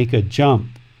to make a jump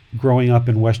growing up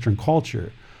in Western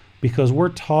culture, because we're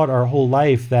taught our whole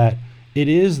life that it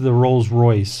is the Rolls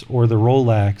Royce or the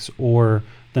Rolex or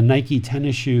the Nike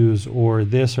tennis shoes or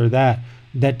this or that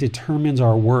determines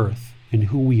our worth and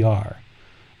who we are.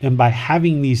 And by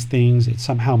having these things, it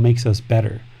somehow makes us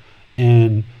better.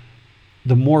 And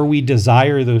the more we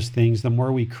desire those things, the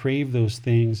more we crave those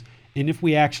things. And if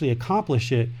we actually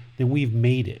accomplish it, then we've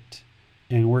made it.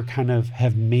 And we're kind of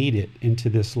have made it into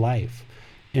this life.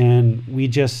 And we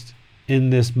just, in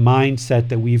this mindset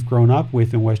that we've grown up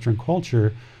with in Western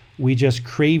culture, we just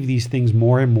crave these things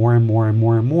more and more and more and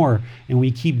more and more. And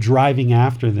we keep driving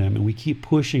after them, and we keep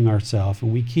pushing ourselves,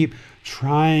 and we keep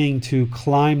trying to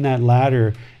climb that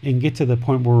ladder and get to the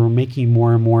point where we're making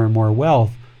more and more and more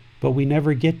wealth. But we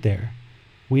never get there.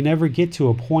 We never get to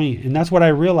a point. And that's what I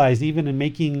realized, even in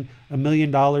making $1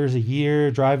 million a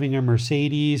year, driving a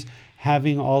Mercedes,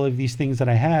 having all of these things that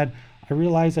I had, I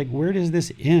realized, like, where does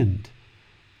this end?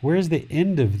 Where's the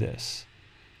end of this?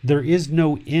 There is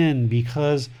no end,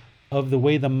 because of the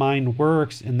way the mind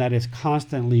works, and that it's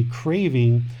constantly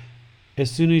craving.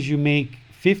 As soon as you make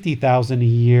 50,000 a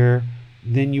year,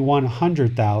 then you want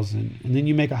 100,000, and then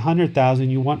you make 100,000,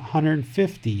 you want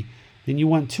 150, then you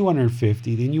want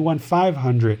 250, then you want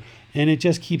 500, and it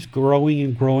just keeps growing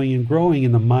and growing and growing,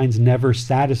 and the mind's never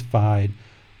satisfied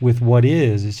with what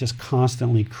is. It's just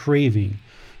constantly craving.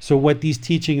 So what these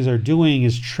teachings are doing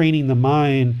is training the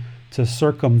mind to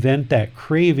circumvent that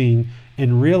craving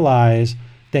and realize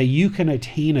that you can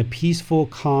attain a peaceful,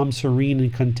 calm, serene,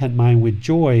 and content mind with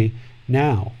joy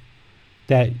now.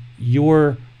 That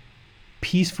your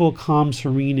peaceful, calm,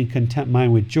 serene, and content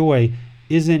mind with joy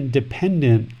isn't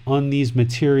dependent on these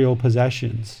material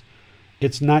possessions.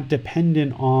 It's not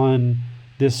dependent on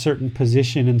this certain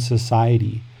position in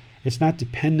society. It's not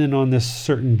dependent on this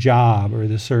certain job or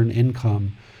this certain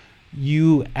income.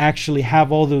 You actually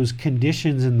have all those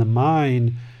conditions in the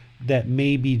mind that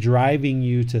may be driving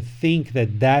you to think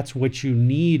that that's what you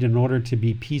need in order to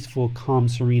be peaceful, calm,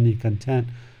 serene, and content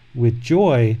with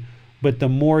joy. But the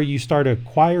more you start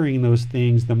acquiring those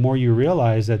things, the more you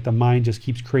realize that the mind just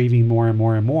keeps craving more and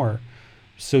more and more.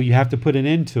 So you have to put an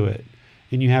end to it.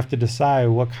 And you have to decide,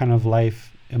 what kind of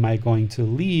life am I going to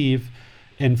leave?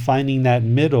 And finding that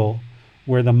middle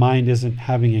where the mind isn't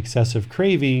having excessive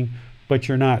craving, but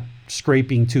you're not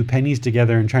scraping 2 pennies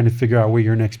together and trying to figure out where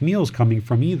your next meal is coming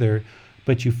from either.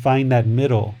 But you find that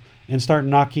middle and start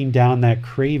knocking down that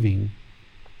craving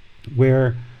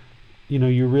where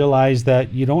you realize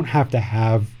that you don't have to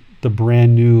have the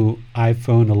brand new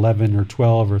iPhone 11 or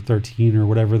 12 or 13 or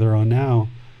whatever they're on now.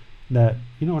 That,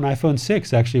 an iPhone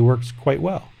 6 actually works quite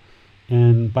well.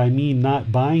 And by me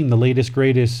not buying the latest,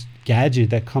 greatest gadget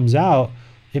that comes out,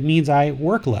 it means I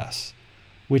work less,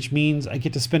 which means I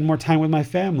get to spend more time with my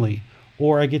family,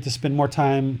 or I get to spend more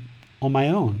time on my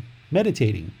own,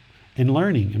 meditating and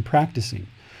learning and practicing.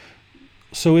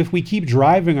 So if we keep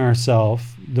driving ourselves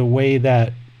the way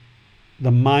that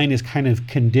the mind is kind of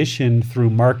conditioned through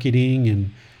marketing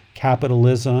and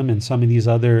capitalism and some of these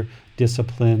other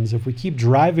disciplines, if we keep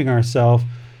driving ourselves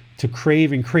to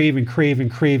crave and crave and crave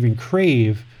and crave and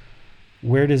crave,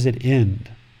 where does it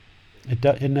end?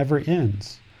 It never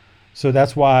ends. So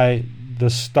that's why the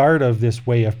start of this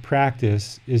way of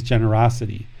practice is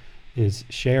generosity, is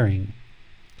sharing,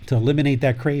 to eliminate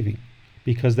that craving,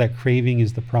 because that craving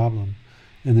is the problem.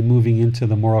 And then moving into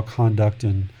the moral conduct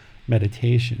and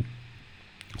meditation.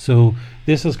 So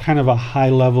this is kind of a high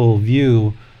level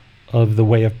view of the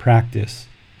way of practice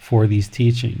for these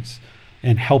teachings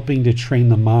and helping to train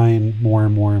the mind more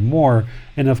and more and more.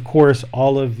 And of course,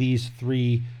 all of these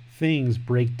three things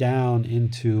break down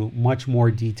into much more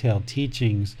detailed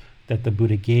teachings that the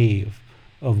Buddha gave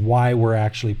of why we're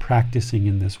actually practicing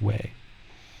in this way.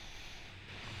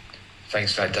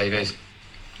 Thanks for that, David.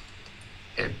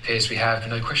 It appears we have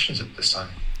no questions at this time.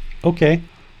 Okay.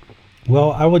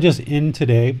 Well, I will just end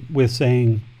today with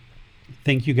saying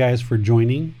thank you guys for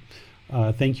joining.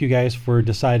 Thank you guys for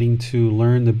deciding to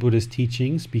learn the Buddha's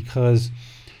teachings, because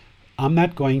I'm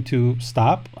not going to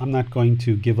stop. I'm not going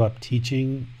to give up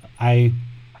teaching. I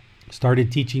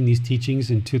started teaching these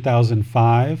teachings in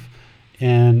 2005,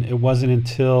 and it wasn't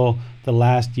until the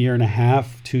last year and a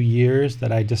half, 2 years,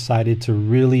 that I decided to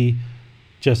really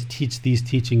just teach these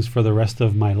teachings for the rest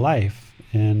of my life,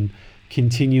 and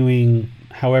continuing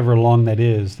however long that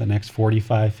is, the next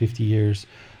 45, 50 years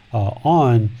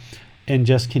on, and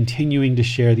just continuing to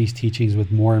share these teachings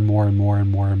with more and more and more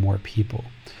and more and more people.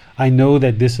 I know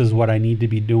that this is what I need to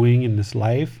be doing in this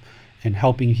life, and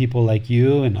helping people like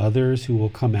you and others who will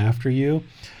come after you,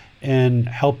 and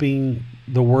helping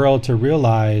the world to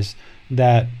realize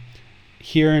that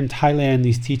here in Thailand,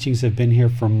 these teachings have been here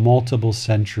for multiple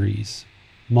centuries.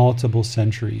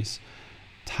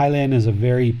 Thailand is a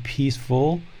very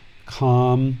peaceful,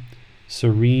 calm,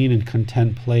 serene, and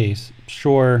content place.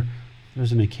 Sure,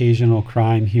 there's an occasional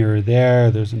crime here or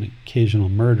there. There's an occasional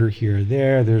murder here or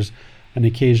there. There's an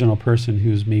occasional person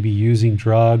who's maybe using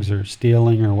drugs or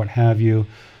stealing or what have you.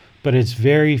 But it's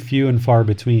very few and far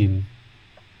between.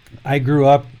 I grew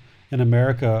up in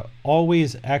America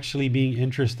always actually being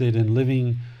interested in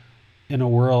living in a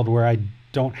world where I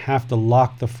don't have to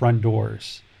lock the front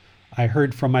doors. I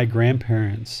heard from my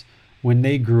grandparents when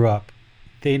they grew up,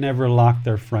 they never locked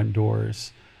their front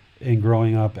doors in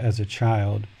growing up as a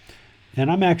child. And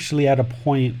I'm actually at a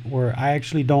point where I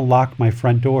actually don't lock my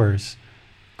front doors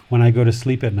when I go to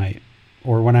sleep at night,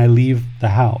 or when I leave the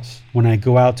house. When I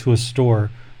go out to a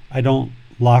store, I don't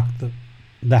lock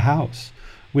the house.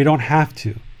 We don't have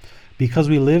to, because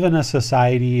we live in a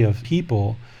society of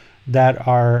people that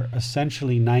are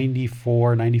essentially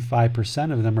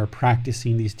 95% of them are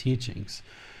practicing these teachings.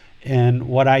 And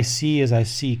what I see is I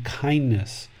see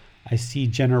kindness, I see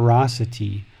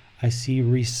generosity, I see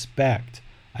respect,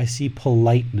 I see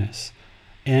politeness.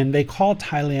 And they call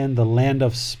Thailand the land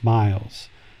of smiles.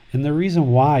 And the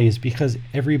reason why is because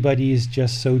everybody is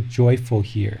just so joyful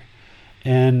here.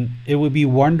 And it would be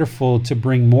wonderful to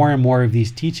bring more and more of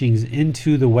these teachings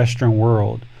into the Western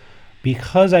world.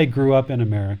 Because I grew up in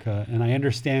America and I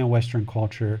understand Western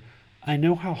culture, I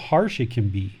know how harsh it can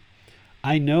be.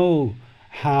 I know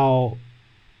how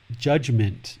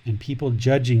judgment and people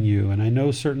judging you, and I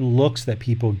know certain looks that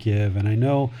people give, and I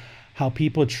know how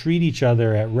people treat each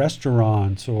other at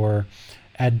restaurants or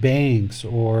at banks,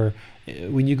 or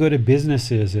when you go to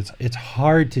businesses. It's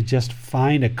hard to just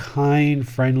find a kind,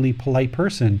 friendly, polite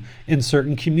person in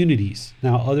certain communities.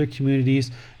 Now, other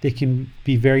communities, they can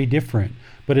be very different.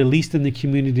 But at least in the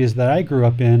communities that I grew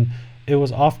up in, it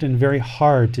was often very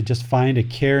hard to just find a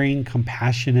caring,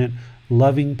 compassionate,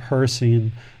 loving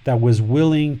person that was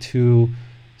willing to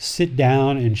sit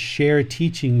down and share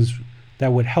teachings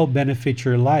that would help benefit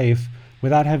your life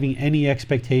without having any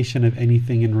expectation of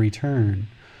anything in return.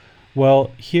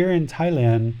 Well, here in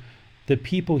Thailand, the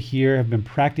people here have been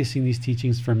practicing these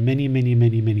teachings for many, many,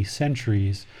 many, many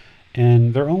centuries,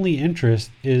 and their only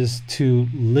interest is to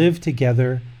live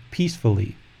together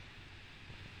peacefully.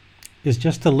 Is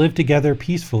just to live together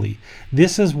peacefully.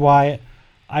 This is why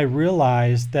I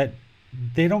realized that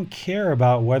they don't care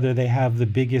about whether they have the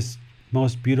biggest,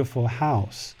 most beautiful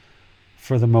house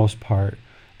for the most part.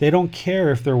 They don't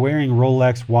care if they're wearing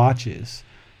Rolex watches.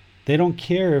 They don't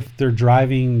care if they're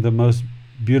driving the most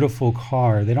beautiful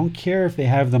car. They don't care if they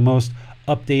have the most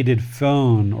updated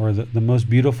phone or the most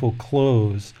beautiful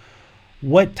clothes.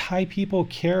 What Thai people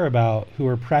care about who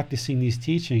are practicing these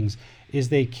teachings is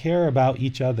they care about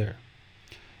each other.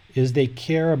 Is they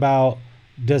care about,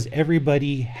 does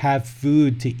everybody have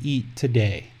food to eat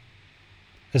today?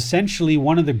 Essentially,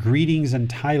 one of the greetings in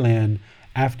Thailand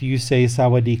after you say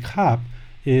Sawadee Kap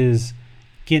is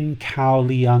Gin Khao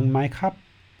Liang Mai Kap.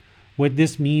 What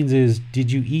this means is,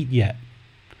 did you eat yet?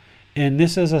 And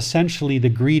this is essentially the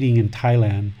greeting in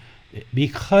Thailand.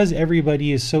 Because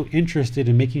everybody is so interested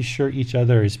in making sure each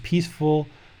other is peaceful,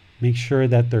 make sure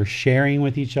that they're sharing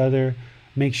with each other,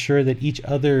 make sure that each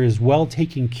other is well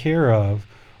taken care of,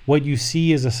 what you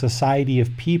see is a society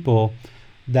of people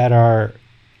that are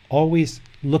always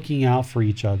looking out for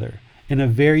each other. in a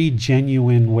very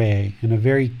genuine way, in a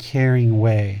very caring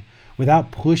way, without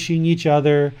pushing each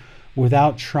other,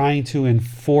 without trying to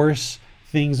enforce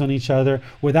things on each other,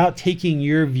 without taking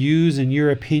your views and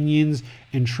your opinions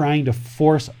and trying to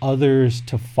force others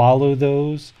to follow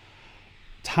those.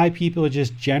 Thai people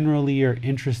just generally are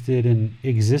interested in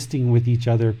existing with each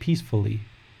other peacefully,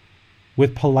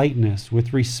 with politeness,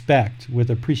 with respect, with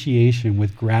appreciation,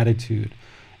 with gratitude.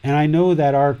 And I know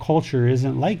that our culture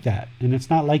isn't like that, and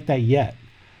it's not like that yet.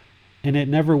 And it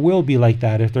never will be like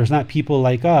that if there's not people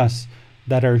like us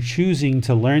that are choosing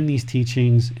to learn these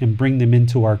teachings and bring them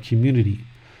into our community.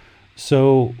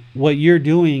 So what you're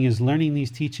doing is learning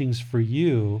these teachings for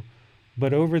you,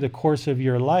 but over the course of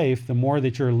your life, the more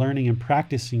that you're learning and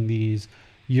practicing these,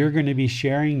 you're going to be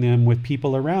sharing them with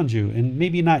people around you, and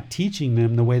maybe not teaching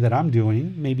them the way that I'm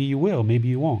doing. Maybe you will, maybe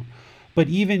you won't. But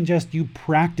even just you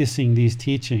practicing these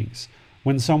teachings,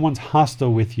 when someone's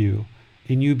hostile with you,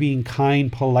 and you being kind,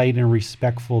 polite, and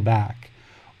respectful back,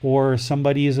 or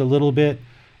somebody is a little bit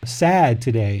sad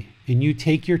today, and you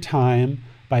take your time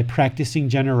by practicing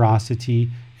generosity,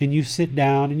 and you sit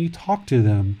down and you talk to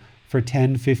them for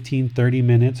 10, 15, 30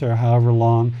 minutes, or however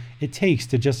long it takes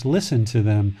to just listen to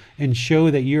them and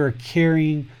show that you're a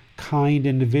caring, kind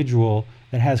individual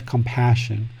that has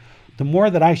compassion. The more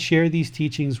that I share these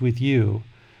teachings with you,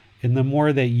 and the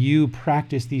more that you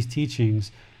practice these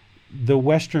teachings, the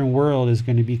Western world is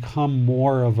going to become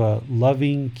more of a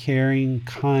loving, caring,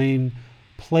 kind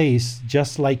place,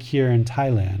 just like here in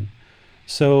Thailand.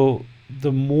 So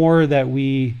the more that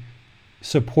we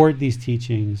support these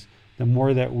teachings, the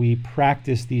more that we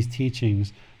practice these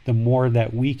teachings, the more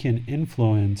that we can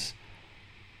influence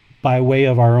by way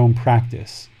of our own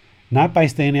practice. Not by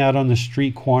standing out on the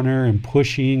street corner and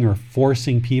pushing or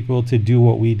forcing people to do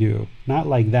what we do. Not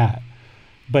like that.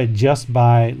 But just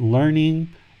by learning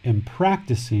and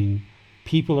practicing,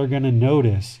 people are going to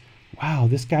notice, wow,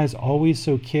 this guy's always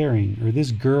so caring, or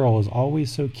this girl is always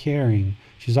so caring.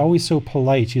 She's always so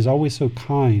polite. She's always so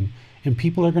kind. And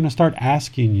people are going to start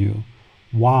asking you,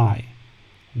 why?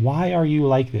 Why are you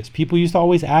like this? People used to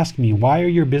always ask me, why are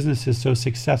your businesses so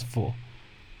successful?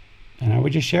 And I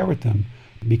would just share with them,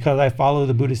 because I follow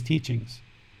the Buddhist teachings.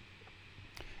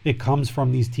 It comes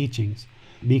from these teachings,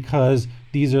 because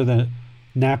these are the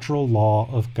natural law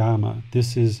of Karma.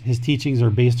 His teachings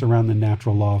are based around the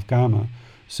natural law of Karma.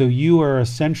 So you are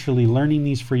essentially learning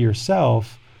these for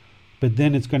yourself, but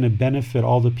then it's going to benefit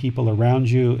all the people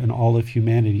around you and all of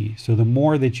humanity. So the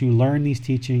more that you learn these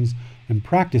teachings and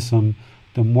practice them,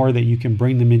 the more that you can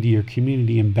bring them into your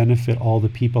community and benefit all the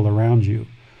people around you.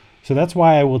 So that's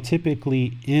why I will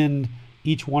typically end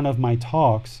each one of my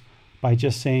talks by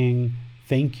just saying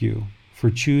thank you for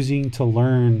choosing to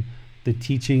learn the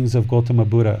teachings of Gautama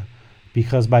Buddha,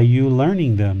 because by you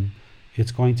learning them,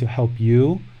 it's going to help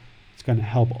you, it's going to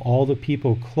help all the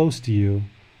people close to you,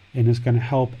 and it's going to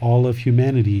help all of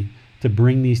humanity to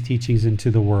bring these teachings into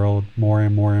the world more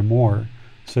and more and more,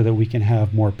 so that we can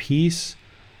have more peace,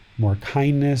 more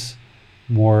kindness,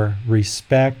 more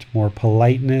respect, more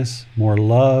politeness, more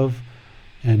love,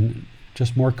 and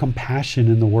just more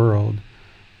compassion in the world.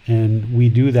 And we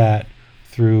do that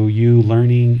through you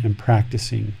learning and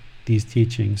practicing these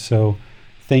teachings. So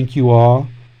thank you all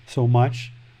so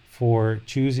much for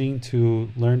choosing to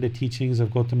learn the teachings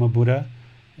of Gautama Buddha.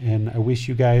 And I wish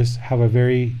you guys have a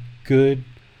very good,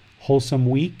 wholesome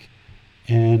week,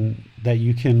 and that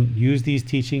you can use these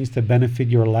teachings to benefit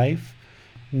your life.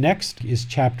 Next is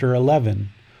chapter 11.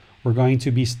 We're going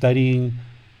to be studying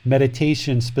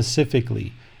meditation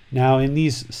specifically. Now, in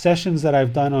these sessions that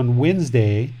I've done on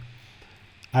Wednesday,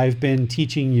 I've been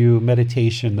teaching you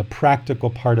meditation, the practical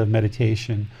part of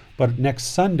meditation. But next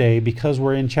Sunday, because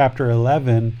we're in chapter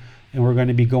 11 and we're going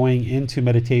to be going into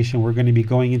meditation, we're going to be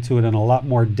going into it in a lot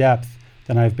more depth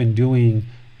than I've been doing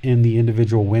in the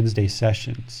individual Wednesday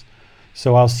sessions.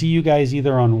 So I'll see you guys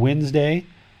either on Wednesday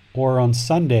or on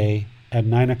Sunday at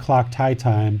 9 o'clock Thai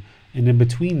time. And in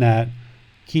between that,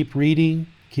 keep reading,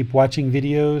 keep watching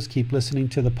videos, keep listening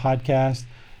to the podcast,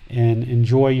 and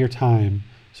enjoy your time.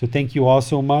 So thank you all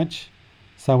so much.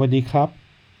 Sawadee krap.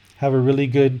 Have a really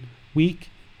good week,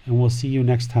 and we'll see you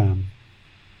next time.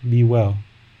 Be well.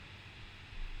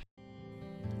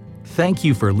 Thank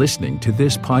you for listening to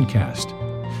this podcast.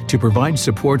 To provide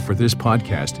support for this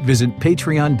podcast, visit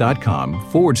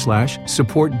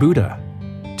patreon.com/support Buddha.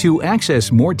 To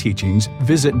access more teachings,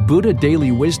 visit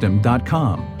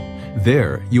buddhadailywisdom.com.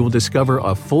 There, you will discover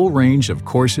a full range of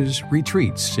courses,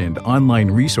 retreats, and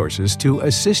online resources to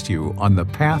assist you on the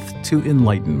path to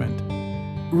enlightenment.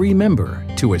 Remember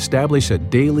to establish a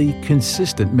daily,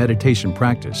 consistent meditation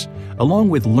practice, along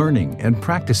with learning and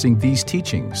practicing these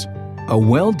teachings. A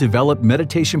well-developed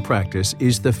meditation practice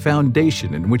is the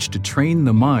foundation in which to train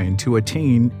the mind to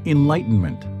attain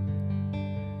enlightenment.